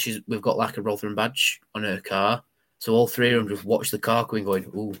 and we've got like a Rotherham badge on her car. So all three of them just watch the car going,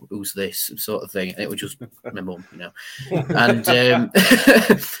 "Ooh, who's this?" sort of thing. And it was just my mum, And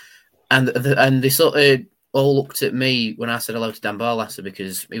and they sort of all looked at me when I said hello to Dan Barlasser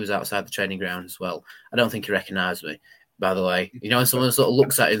because he was outside the training ground as well. I don't think he recognised me, by the way. And someone sort of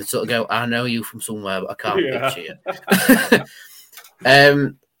looks at you and sort of go, "I know you from somewhere, but I can't picture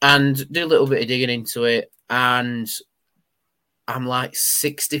you." And do a little bit of digging into it, and I'm like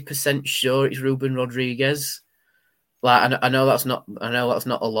 60% sure it's Ruben Rodriguez. Like I know that's not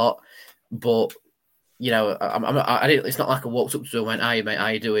a lot, but it's not like I walked up to him and went, "Hi mate, how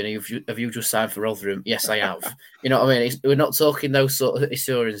you doing? Have you just signed for Rotherham?" Yes, I have. You know what I mean? We're not talking those sort of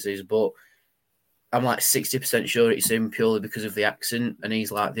assurances, but I'm like 60% sure it's him purely because of the accent, and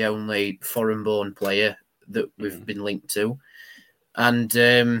he's like the only foreign-born player that we've been linked to. And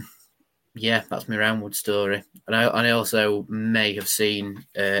that's my Roundwood story. And I also may have seen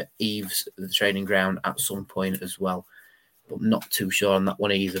Eves at the training ground at some point as well, but I'm not too sure on that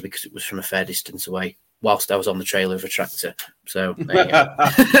one either because it was from a fair distance away whilst I was on the trailer of a tractor. So there you go.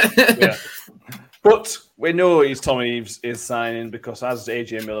 Yeah. But we know Tom Eves is signing because, as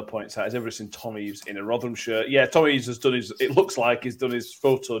AJ Miller points out, has ever seen Tom Eves in a Rotherham shirt? Yeah, Tom Eves has done it looks like he's done his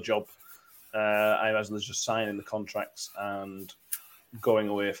photo job. I imagine there's just signing the contracts and going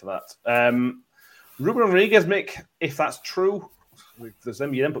away for that. Ruben Rodriguez, Mick, if that's true, you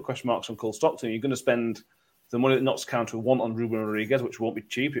then put question marks on Cole Stockton. You're going to spend the money that Notts County want on Ruben Rodriguez, which won't be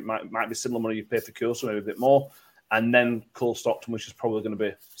cheap. It might be similar money you pay for Curso, maybe a bit more. And then Cole Stockton, which is probably going to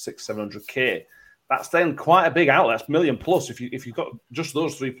be 600-700K. That's then quite a big outlay. That's $1 million plus if you've got just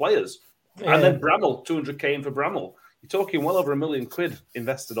those three players. Yeah. And then Bramall, 200K in for Bramall. You're talking well over £1 million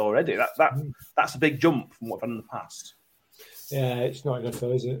invested already. That's a big jump from what I've done in the past. Yeah, it's not enough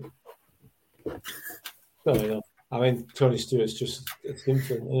though, is it? Not enough. I mean, Tony Stewart's just it's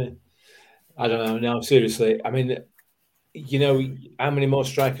different, isn't it? I don't know. No, seriously. I mean, how many more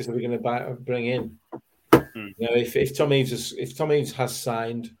strikers are we going to bring in? If Tom Eves has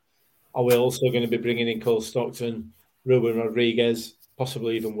signed, are we also going to be bringing in Cole Stockton, Ruben Rodriguez,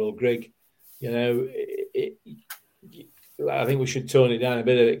 possibly even Will Grigg? I think we should tone it down a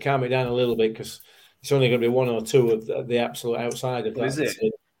bit, calm it down a little bit because it's only going to be one or two of the absolute outside of that. Is it?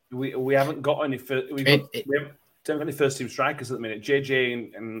 We haven't got any. We haven't got any first team strikers at the minute.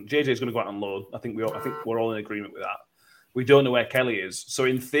 JJ is going to go out on loan. I think we're all in agreement with that. We don't know where Kelly is, so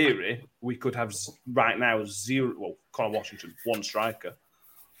in theory we could have right now zero. Well, Connor Washington, one striker.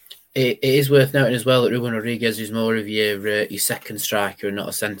 It is worth noting as well that Ruben Rodriguez is more of your second striker and not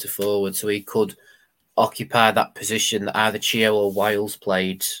a centre forward, so he could occupy that position that either Chio or Wiles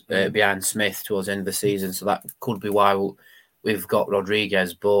played behind Smith towards the end of the season. So that could be why we've got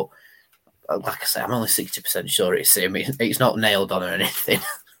Rodriguez. But like I say, I'm only 60% sure it's him. It's not nailed on or anything.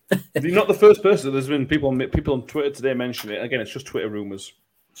 You're not the first person. There's been people on Twitter today mention it. Again, it's just Twitter rumours,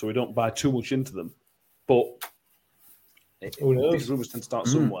 so we don't buy too much into them. But these rumours tend to start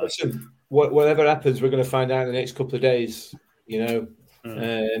somewhere. Listen, whatever happens, we're going to find out in the next couple of days.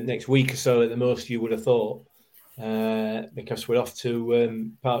 Next week or so at the most, you would have thought, because we're off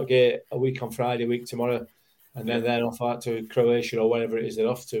to Parkgate a week on Friday, a week tomorrow, and then they're off out to Croatia or wherever it is they're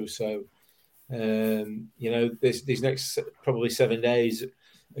off to. So, these next probably 7 days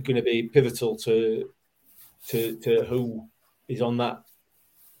are going to be pivotal to who is on that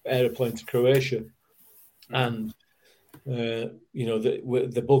aeroplane to Croatia, and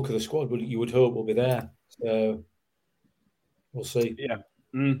the bulk of the squad you would hope will be there. So. We'll see. Yeah.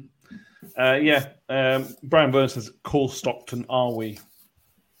 Brian Burns says, Cole Stockton, are we?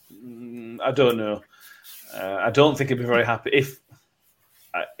 I don't know. I don't think he'll be very happy.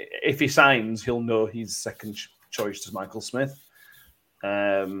 If he signs, he'll know his second choice is Michael Smith.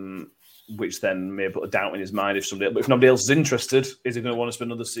 which then may put a doubt in his mind if nobody else is interested, is he going to want to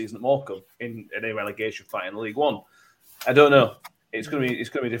spend another season at Morecambe in a relegation fight in League One? I don't know. It's going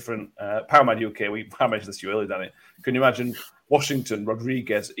to be different. Paramount UK. I mentioned this to you earlier, Danny. Can you imagine Washington,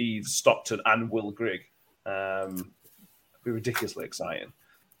 Rodriguez, Eves, Stockton, and Will Grigg? It'd be ridiculously exciting.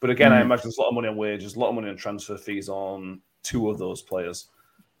 But again, I imagine there's a lot of money on wages, a lot of money on transfer fees on 2 of those players.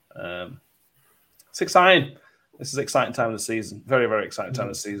 It's exciting. This is an exciting time of the season. Very, very exciting time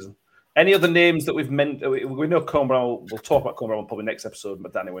of the season. Any other names that we've meant? We know Colm Bramall. We'll talk about Colm Bramall probably next episode,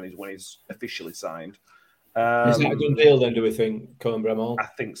 but Danny, when he's officially signed. Is that a done deal then, do we think, Colm Bramall? I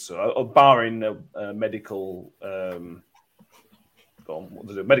think so. Barring a medical,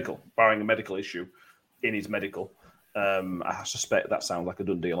 barring a medical issue in his medical, I suspect that sounds like a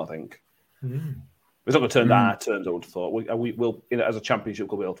done deal. I think it's not going to turn down our terms. I would have thought we will, as a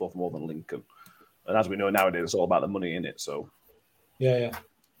championship, we'll be able to offer more than Lincoln, and as we know nowadays, it's all about the money in it. So, yeah.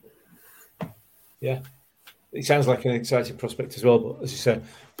 It sounds like an exciting prospect as well. But as you said,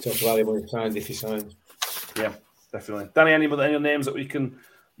 talk about him when he signs, if he signs. Yeah, definitely. Danny, any other names that you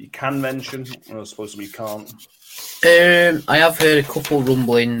can mention? I suppose you can't. I have heard a couple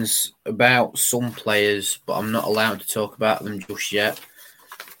rumblings about some players, but I'm not allowed to talk about them just yet.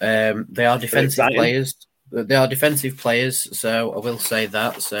 They are defensive players. They are defensive players, so I will say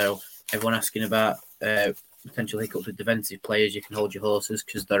that. So everyone asking about potential hiccups with defensive players, you can hold your horses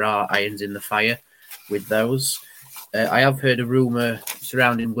because there are irons in the fire with those. I have heard a rumour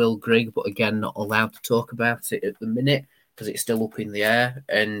surrounding Will Grigg, but again, not allowed to talk about it at the minute because it's still up in the air,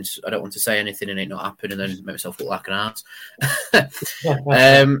 and I don't want to say anything and it not happen and then make myself look like an arse. But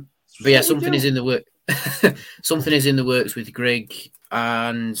yeah, something is in the work. Something is in the works with Grigg,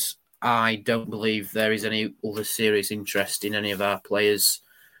 and I don't believe there is any other serious interest in any of our players.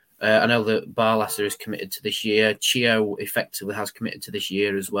 I know that Barlasser is committed to this year. Chio effectively has committed to this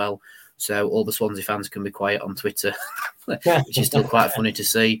year as well. So all the Swansea fans can be quiet on Twitter, which is still quite funny to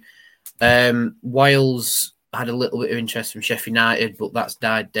see. Wiles had a little bit of interest from Sheffield United, but that's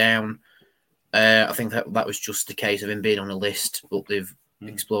died down. I think that was just the case of him being on a list, but they've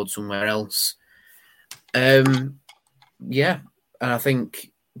explored somewhere else. And I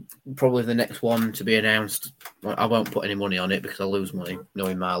think probably the next one to be announced, I won't put any money on it because I'll lose money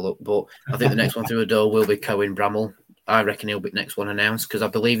knowing my luck, but I think the next one through the door will be Colm Bramall. I reckon he'll be next one announced because I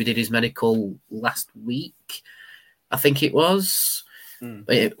believe he did his medical last week. I think it was.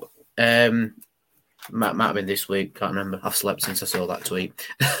 It might have been this week. Can't remember. I've slept since I saw that tweet.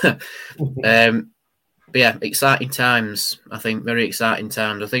 But yeah, exciting times. I think very exciting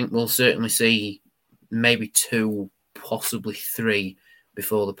times. I think we'll certainly see maybe 2, possibly 3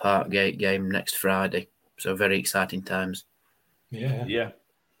 before the Parkgate game next Friday. So very exciting times. Yeah,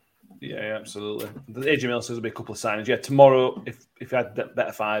 absolutely. The AJ Mill says there'll be a couple of signings. Yeah, tomorrow, if you had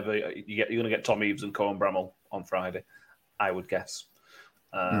better 5, you're going to get Tom Eves and Colm Bramall on Friday, I would guess.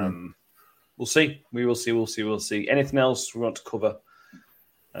 We'll see. We'll see. Anything else we want to cover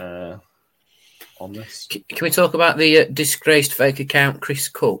on this? Can we talk about the disgraced fake account, Chris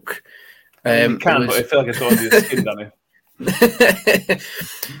Cook? You can, but I feel like it's already a skin, Danny.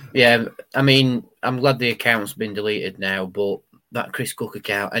 Yeah, I mean, I'm glad the account's been deleted now, but that Chris Cook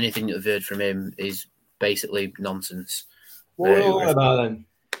account, anything that I've heard from him is basically nonsense. What about then?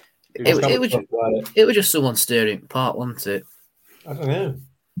 It was just someone stirring part, wasn't it? I don't know.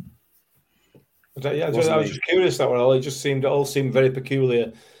 I was just curious that one. It all seemed very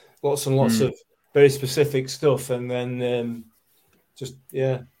peculiar. Lots and lots of very specific stuff, and then And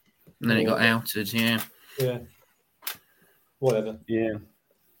then it got outed, yeah. Whatever. Yeah.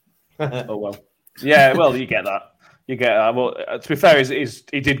 Oh, well. Yeah, well, you get that. Well, to be fair,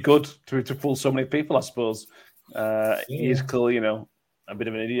 he did good to fool so many people, I suppose. He is clearly, a bit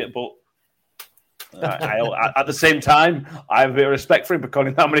of an idiot, but I, at the same time, I have a bit of respect for him for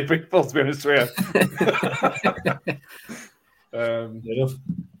calling that many people, to be honest with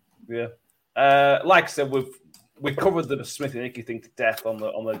you. Like I said, we've covered the Smith and Icky thing to death on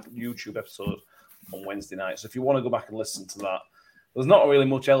the YouTube episode on Wednesday night. So if you want to go back and listen to that, there's not really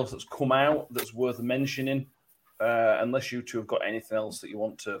much else that's come out that's worth mentioning, unless you two have got anything else that you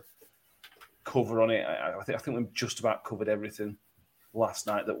want to cover on it. I think we've just about covered everything last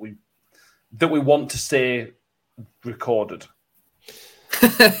night that we want to stay recorded.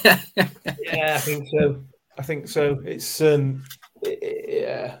 Yeah, I think so. It's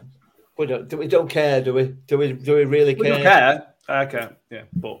we don't care, do we? Do we really care? We don't care. Okay, yeah,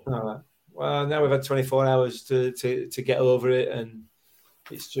 but right. Well, now we've had 24 hours to get over it, and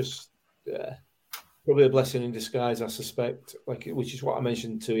it's just probably a blessing in disguise, I suspect. Which is what I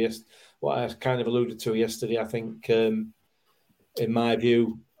mentioned what I kind of alluded to yesterday. I think, in my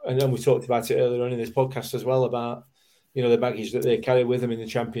view, then we talked about it earlier on in this podcast as well about, the baggage that they carry with them in the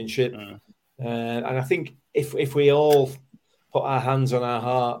Championship. And I think if we all put our hands on our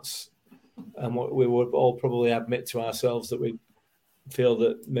hearts, and we would all probably admit to ourselves that we feel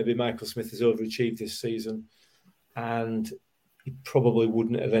that maybe Michael Smith has overachieved this season, and he probably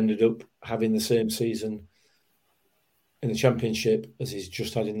wouldn't have ended up having the same season in the Championship as he's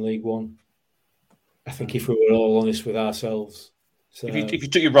just had in League One. I think if we were all honest with ourselves. So, if you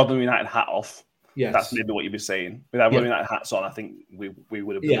took your Rotherham United hat off, yes, that's maybe what you'd be saying. With our Rotherham United hats on, I think we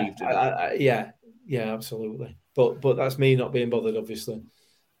would have believed it. Yeah, absolutely. But that's me not being bothered, obviously.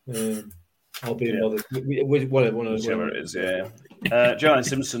 I'll be bothered. Whatever it is, yeah. Joanne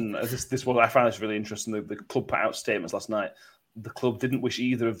Simpson, this one I found this really interesting. The club put out statements last night. The club didn't wish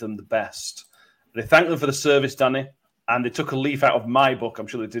either of them the best. They thanked them for the service, Danny, and they took a leaf out of my book. I'm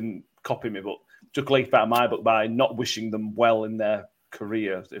sure they didn't copy me, but took a leaf out of my book by not wishing them well in their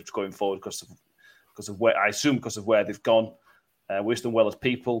career going forward because of where they've gone. Wish them well as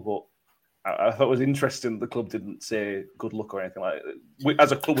people, but I thought it was interesting the club didn't say good luck or anything like that.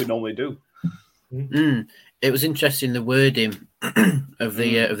 As a club, we normally do. It was interesting, the wording of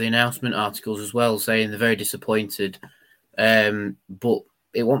the announcement articles as well, saying they're very disappointed. But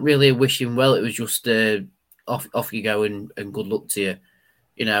it wasn't really a wishing well. It was just off you go and good luck to you.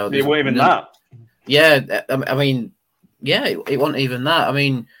 It wasn't even that. Yeah, I mean, yeah, it wasn't even that. I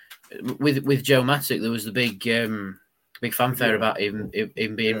mean, with Joe Mattock, there was the big fanfare about him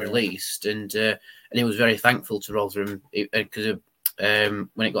being released, and he was very thankful to Rotherham because when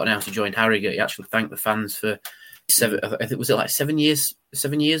it got announced he joined Harrogate, he actually thanked the fans for 7 years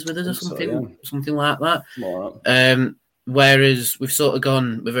with us or something like that. Whereas we've sort of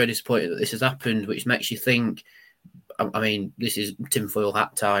gone, we're very disappointed that this has happened, which makes you think. I mean, this is tinfoil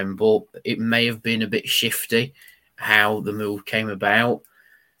hat time, but it may have been a bit shifty how the move came about.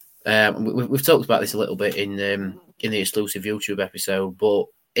 We've talked about this a little bit in the exclusive YouTube episode, but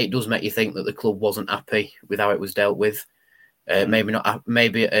it does make you think that the club wasn't happy with how it was dealt with. Maybe not.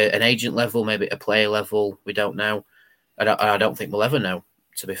 Maybe at an agent level, maybe at a player level. We don't know. I don't think we'll ever know.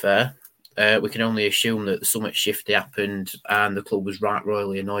 To be fair, we can only assume that something shifty happened, and the club was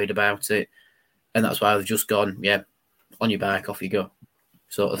royally annoyed about it, and that's why they've just gone, yeah, on your bike, off you go,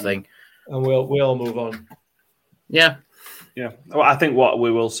 sort of thing. And we all move on. Yeah. Yeah. Well, I think what we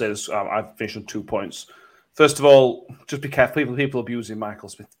will say is I've finished on 2 points. First of all, just be careful. People abusing Michael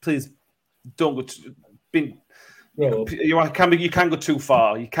Smith. Please don't go. You can go too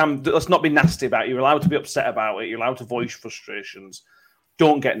far. Let's not be nasty about it. You're allowed to be upset about it. You're allowed to voice frustrations.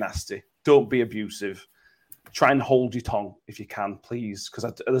 Don't get nasty. Don't be abusive. Try and hold your tongue if you can, please,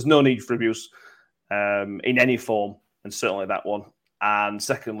 because there's no need for abuse in any form, and certainly that one. And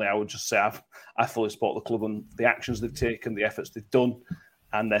secondly, I would just say I fully support the club and the actions they've taken, the efforts they've done,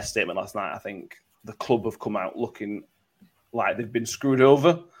 and their statement last night. I think the club have come out looking like they've been screwed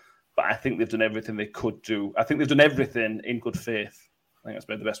over, but I think they've done everything they could do. I think they've done everything in good faith. I think that's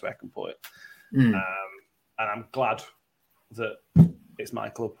maybe the best way I can put it. And I'm glad that it's my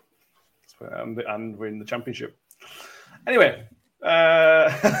club and we're in the Championship. Anyway, there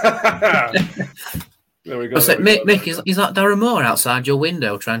we go. Mick, is that Darren Moore outside your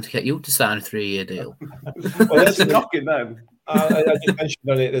window trying to get you to sign a 3-year deal? Well, that's knocking then. I just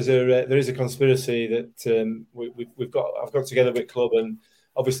mentioned on it. There is a conspiracy that I've got together with club, and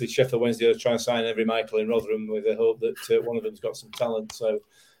obviously Sheffield Wednesday are trying to sign every Michael in Rotherham with the hope that one of them's got some talent. So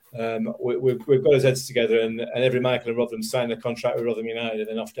we've got his heads together, and every Michael in Rotherham signed a contract with Rotherham United and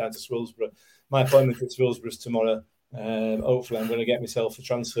then off down to Swillsborough. My appointment at Swillsborough's tomorrow. Hopefully, I'm going to get myself a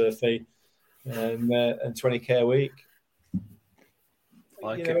transfer fee and 20k a week.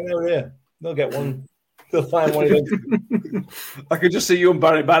 You never know here. They'll get one. They'll find one of them. I could just see you and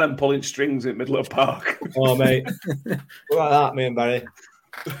Barry Bannon pulling strings in Middle of Park. Oh, mate. What about that, me and Barry?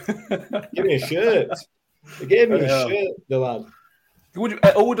 Give me a shirt. They gave me a shirt, the lad.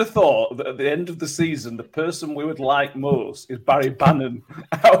 I would have thought that at the end of the season, the person we would like most is Barry Bannon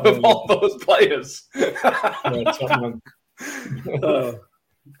out of all those players. Top man. A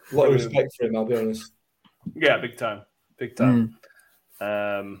lot of respect for him, I'll be honest. Yeah, big time. Big time.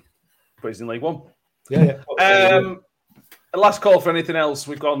 But he's in League One. Yeah. Last call for anything else.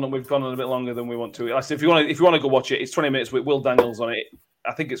 We've gone on a bit longer than we want to. If you want to go watch it, it's 20 minutes with Will Daniels on it.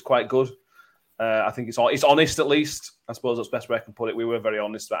 I think it's quite good. I think it's honest, at least. I suppose that's the best way I can put it. We were very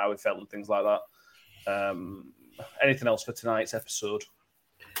honest about how we felt and things like that. Anything else for tonight's episode?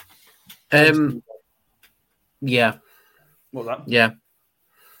 Yeah. What was that? Yeah.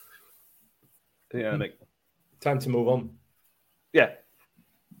 Yeah, Nick. Time to move on. Yeah.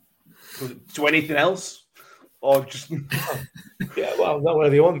 To anything else? or just Yeah, well, not where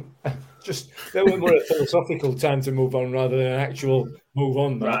they want. Just they want more a philosophical time to move on rather than an actual move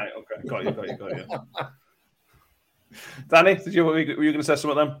on. That. right? Okay, got you. Danny, were you going to say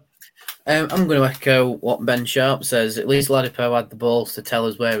something then? I'm going to echo what Ben Sharp says. At least Ladipo had the balls to tell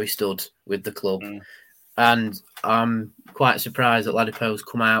us where he stood with the club. And I'm quite surprised that Ladipo's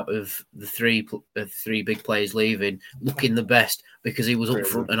come out of the three big players leaving looking the best because he was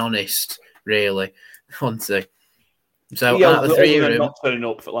upfront and honest, really, wasn't he? So out of the three of them, not turning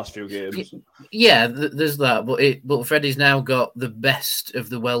up for the last few games. Yeah, there's that. But Freddie's now got the best of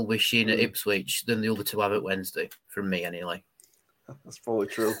the well-wishing at Ipswich than the other two have at Wednesday, from me anyway. That's probably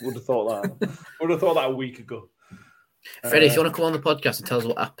true. Would have thought that. Would have thought that a week ago. Freddie, if you want to come on the podcast and tell us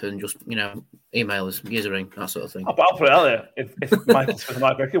what happened, just email us, give us a ring, that sort of thing. I'll put it out there. If Michael Smith and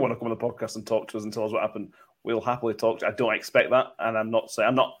Mike Becky want to come on the podcast and talk to us and tell us what happened, we'll happily talk to you. I don't expect that, and I'm not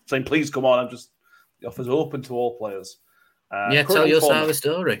saying please come on. The offer's open to all players. Tell your side of the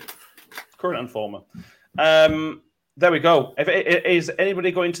story. Current and former. There we go. Is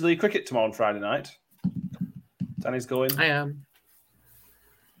anybody going to the cricket tomorrow on Friday night? Danny's going. I am.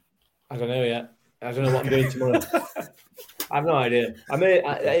 I don't know yet. I don't know what I'm doing tomorrow. I have no idea. I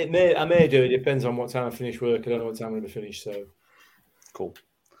may do. It depends on what time I finish work. I don't know what time I'm going to finish. So cool.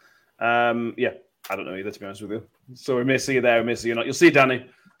 I don't know either, to be honest with you. So we may see you there. We may see you not. You'll see Danny.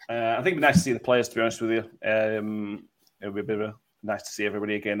 I think it'd be nice to see the players, to be honest with you. It'll be a bit nice to see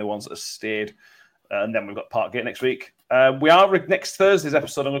everybody again, the ones that have stayed. And then we've got Parkgate next week. We are next Thursday's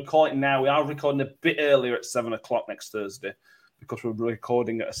episode. I'm going to call it now. We are recording a bit earlier at 7:00 next Thursday because we're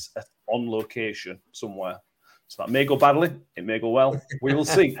recording at on location somewhere. So that may go badly. It may go well. We will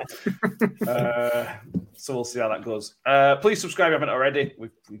see. So we'll see how that goes. Please subscribe if you haven't already. We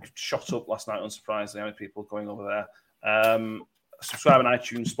shot up last night, unsurprisingly, how many people going over there. Subscribe on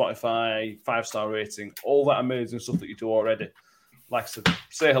iTunes, Spotify, 5-star rating, all that amazing stuff that you do already. Like I said,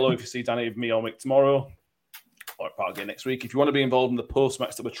 say hello if you see Danny, me or Mick tomorrow or at Parkgate next week. If you want to be involved in the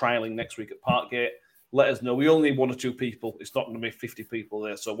post-match that we're trialling next week at Parkgate, let us know. We only need 1 or 2 people. It's not going to be 50 people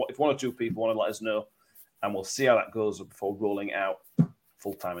there. So if 1 or 2 people want to let us know, and we'll see how that goes before rolling out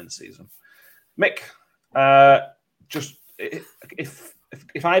full-time in the season. Mick, just if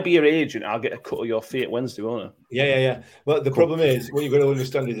I be your agent, I'll get a cut of your fee at Wednesday, won't I? Yeah. Well, the problem is, what you've got to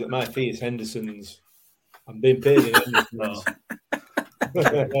understand is that my fee is Henderson's. I'm being paid in Henderson's.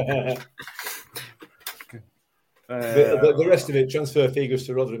 The rest of it, transfer fee goes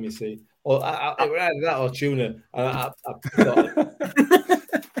to Rotherham, you see. Or either that or tuna. I'd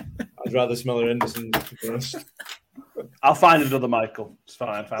rather smell a Henderson's, to be honest. I'll find another Michael. It's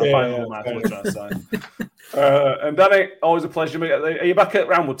fine. I'll find another Michael. And Danny, always a pleasure. Are you back at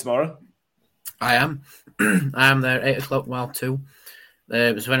Roundwood tomorrow? I am. I am there at 8:00, 2. So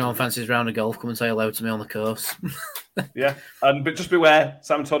if anyone fancies round of golf, come and say hello to me on the course. Yeah, but just beware,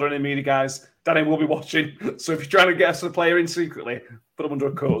 Sam Todd or any media guys, Danny will be watching. So if you're trying to get us a player in secretly, put them under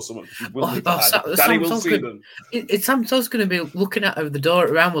a coat or something. Danny will see them. Sam Todd's going to be looking out of the door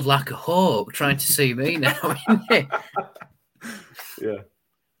at Roundwood like a hawk, trying to see me now, isn't he?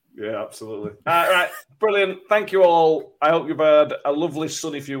 Yeah, absolutely. Right, brilliant. Thank you all. I hope you've had a lovely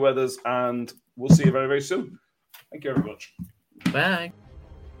sunny few weathers, and we'll see you very, very soon. Thank you very much. Bye.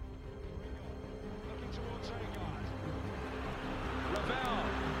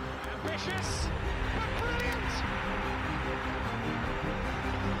 Ambitious, but brilliant.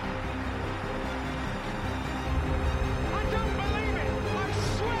 I don't believe it. I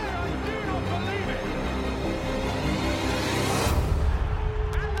swear I do not believe it.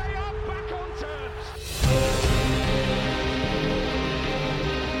 And they are back on terms.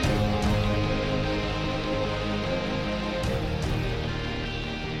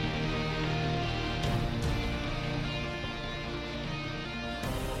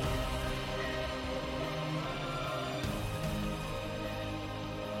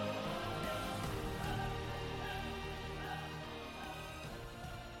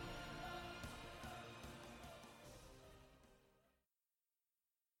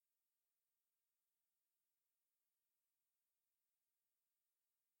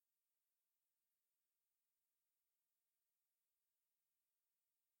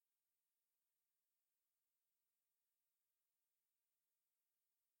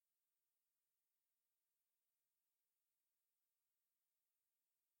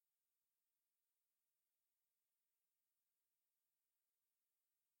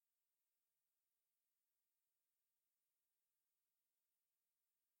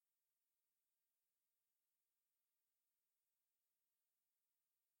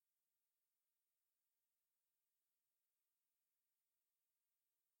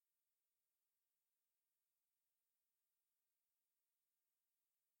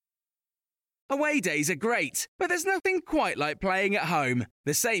 Away days are great, but there's nothing quite like playing at home.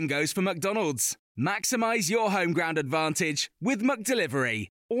 The same goes for McDonald's. Maximise your home ground advantage with McDelivery.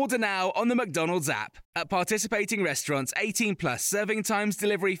 Order now on the McDonald's app. At participating restaurants, 18 plus, serving times,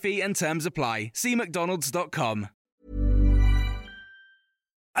 delivery fee and terms apply. See mcdonalds.com.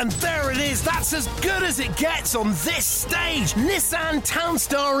 And there it is, that's as good as it gets on this stage. Nissan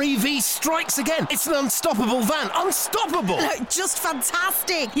Townstar EV strikes again. It's an unstoppable van, unstoppable. Look, just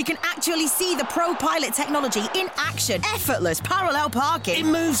fantastic. You can actually see the ProPilot technology in action. Effortless parallel parking.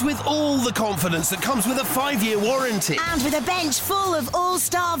 It moves with all the confidence that comes with a 5-year warranty. And with a bench full of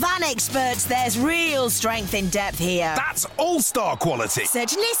all-star van experts, there's real strength in depth here. That's all-star quality.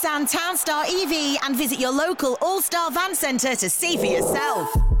 Search Nissan Townstar EV and visit your local all-star van centre to see for yourself.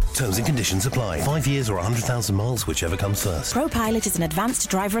 Terms and conditions apply. 5 years or 100,000 miles, whichever comes first. ProPilot is an advanced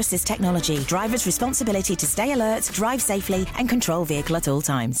driver assist technology. Driver's responsibility to stay alert, drive safely and control vehicle at all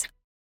times.